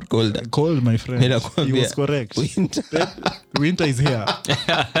warmer or colder? Cold, my friend. He was correct. Winter is here.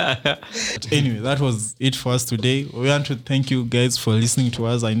 But anyway, that was it for us today. We want to thank you guys for listening to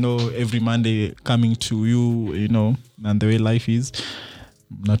us. I know every Monday coming to you, you know, and the way life is.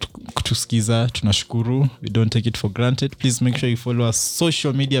 Kutusikiza, tunashukuru. We don't take it for granted. Please make sure you follow our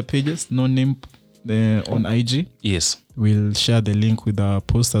social media pages. No name on IG. Yes. We'll share the link with our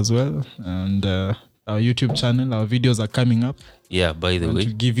post as well. And our YouTube channel, our videos are coming up. Yeah, by the way,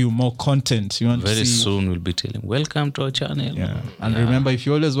 to give you more content. You want very to see, soon we'll be telling welcome to our channel. Yeah. And remember, if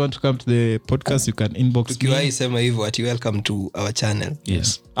you always want to come to the podcast, you can inbox me. Tukiwahi sema hivyo ati welcome to our channel.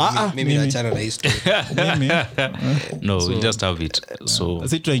 Yes. Mimi na channel na history. No, we'll just have it. So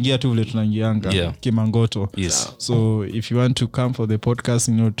sisi tunaingia tu vile tunaingianga kimangoto. Yes. So if you want to come for the podcast,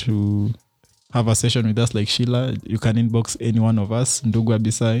 you know, to have a session with us like Sheila, you can inbox any one of us, Ndugu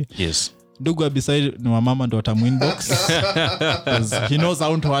Abisai. Yes. Ndugu Abisai ni wamama ndo atamuinbox. He knows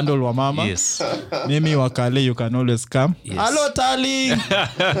how to handle wamama. Yes. Mimi wakale, you can always come. Yes. Hello, Tali.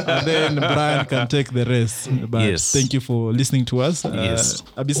 And then Brian can take the rest. But yes. Thank you for listening to us. Yes.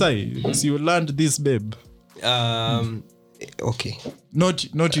 Abisai, so you learned this, babe. Okay. Not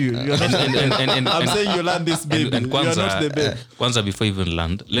you. You're not I'm saying you learned this, babe. And You're not the babe. Kwanza, before you even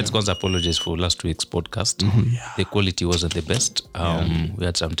land, let's kwanza apologize for last week's podcast. The quality wasn't the best. We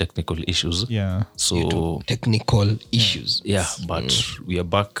had some technical issues. Yeah. So Technical issues. yeah, but we are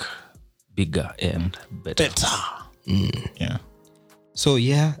back bigger and better. Yeah. So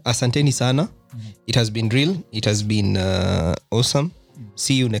yeah, asanteni sana. It has been real. It has been awesome.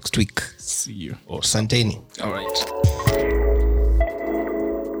 See you next week. See you. Asanteni. All right.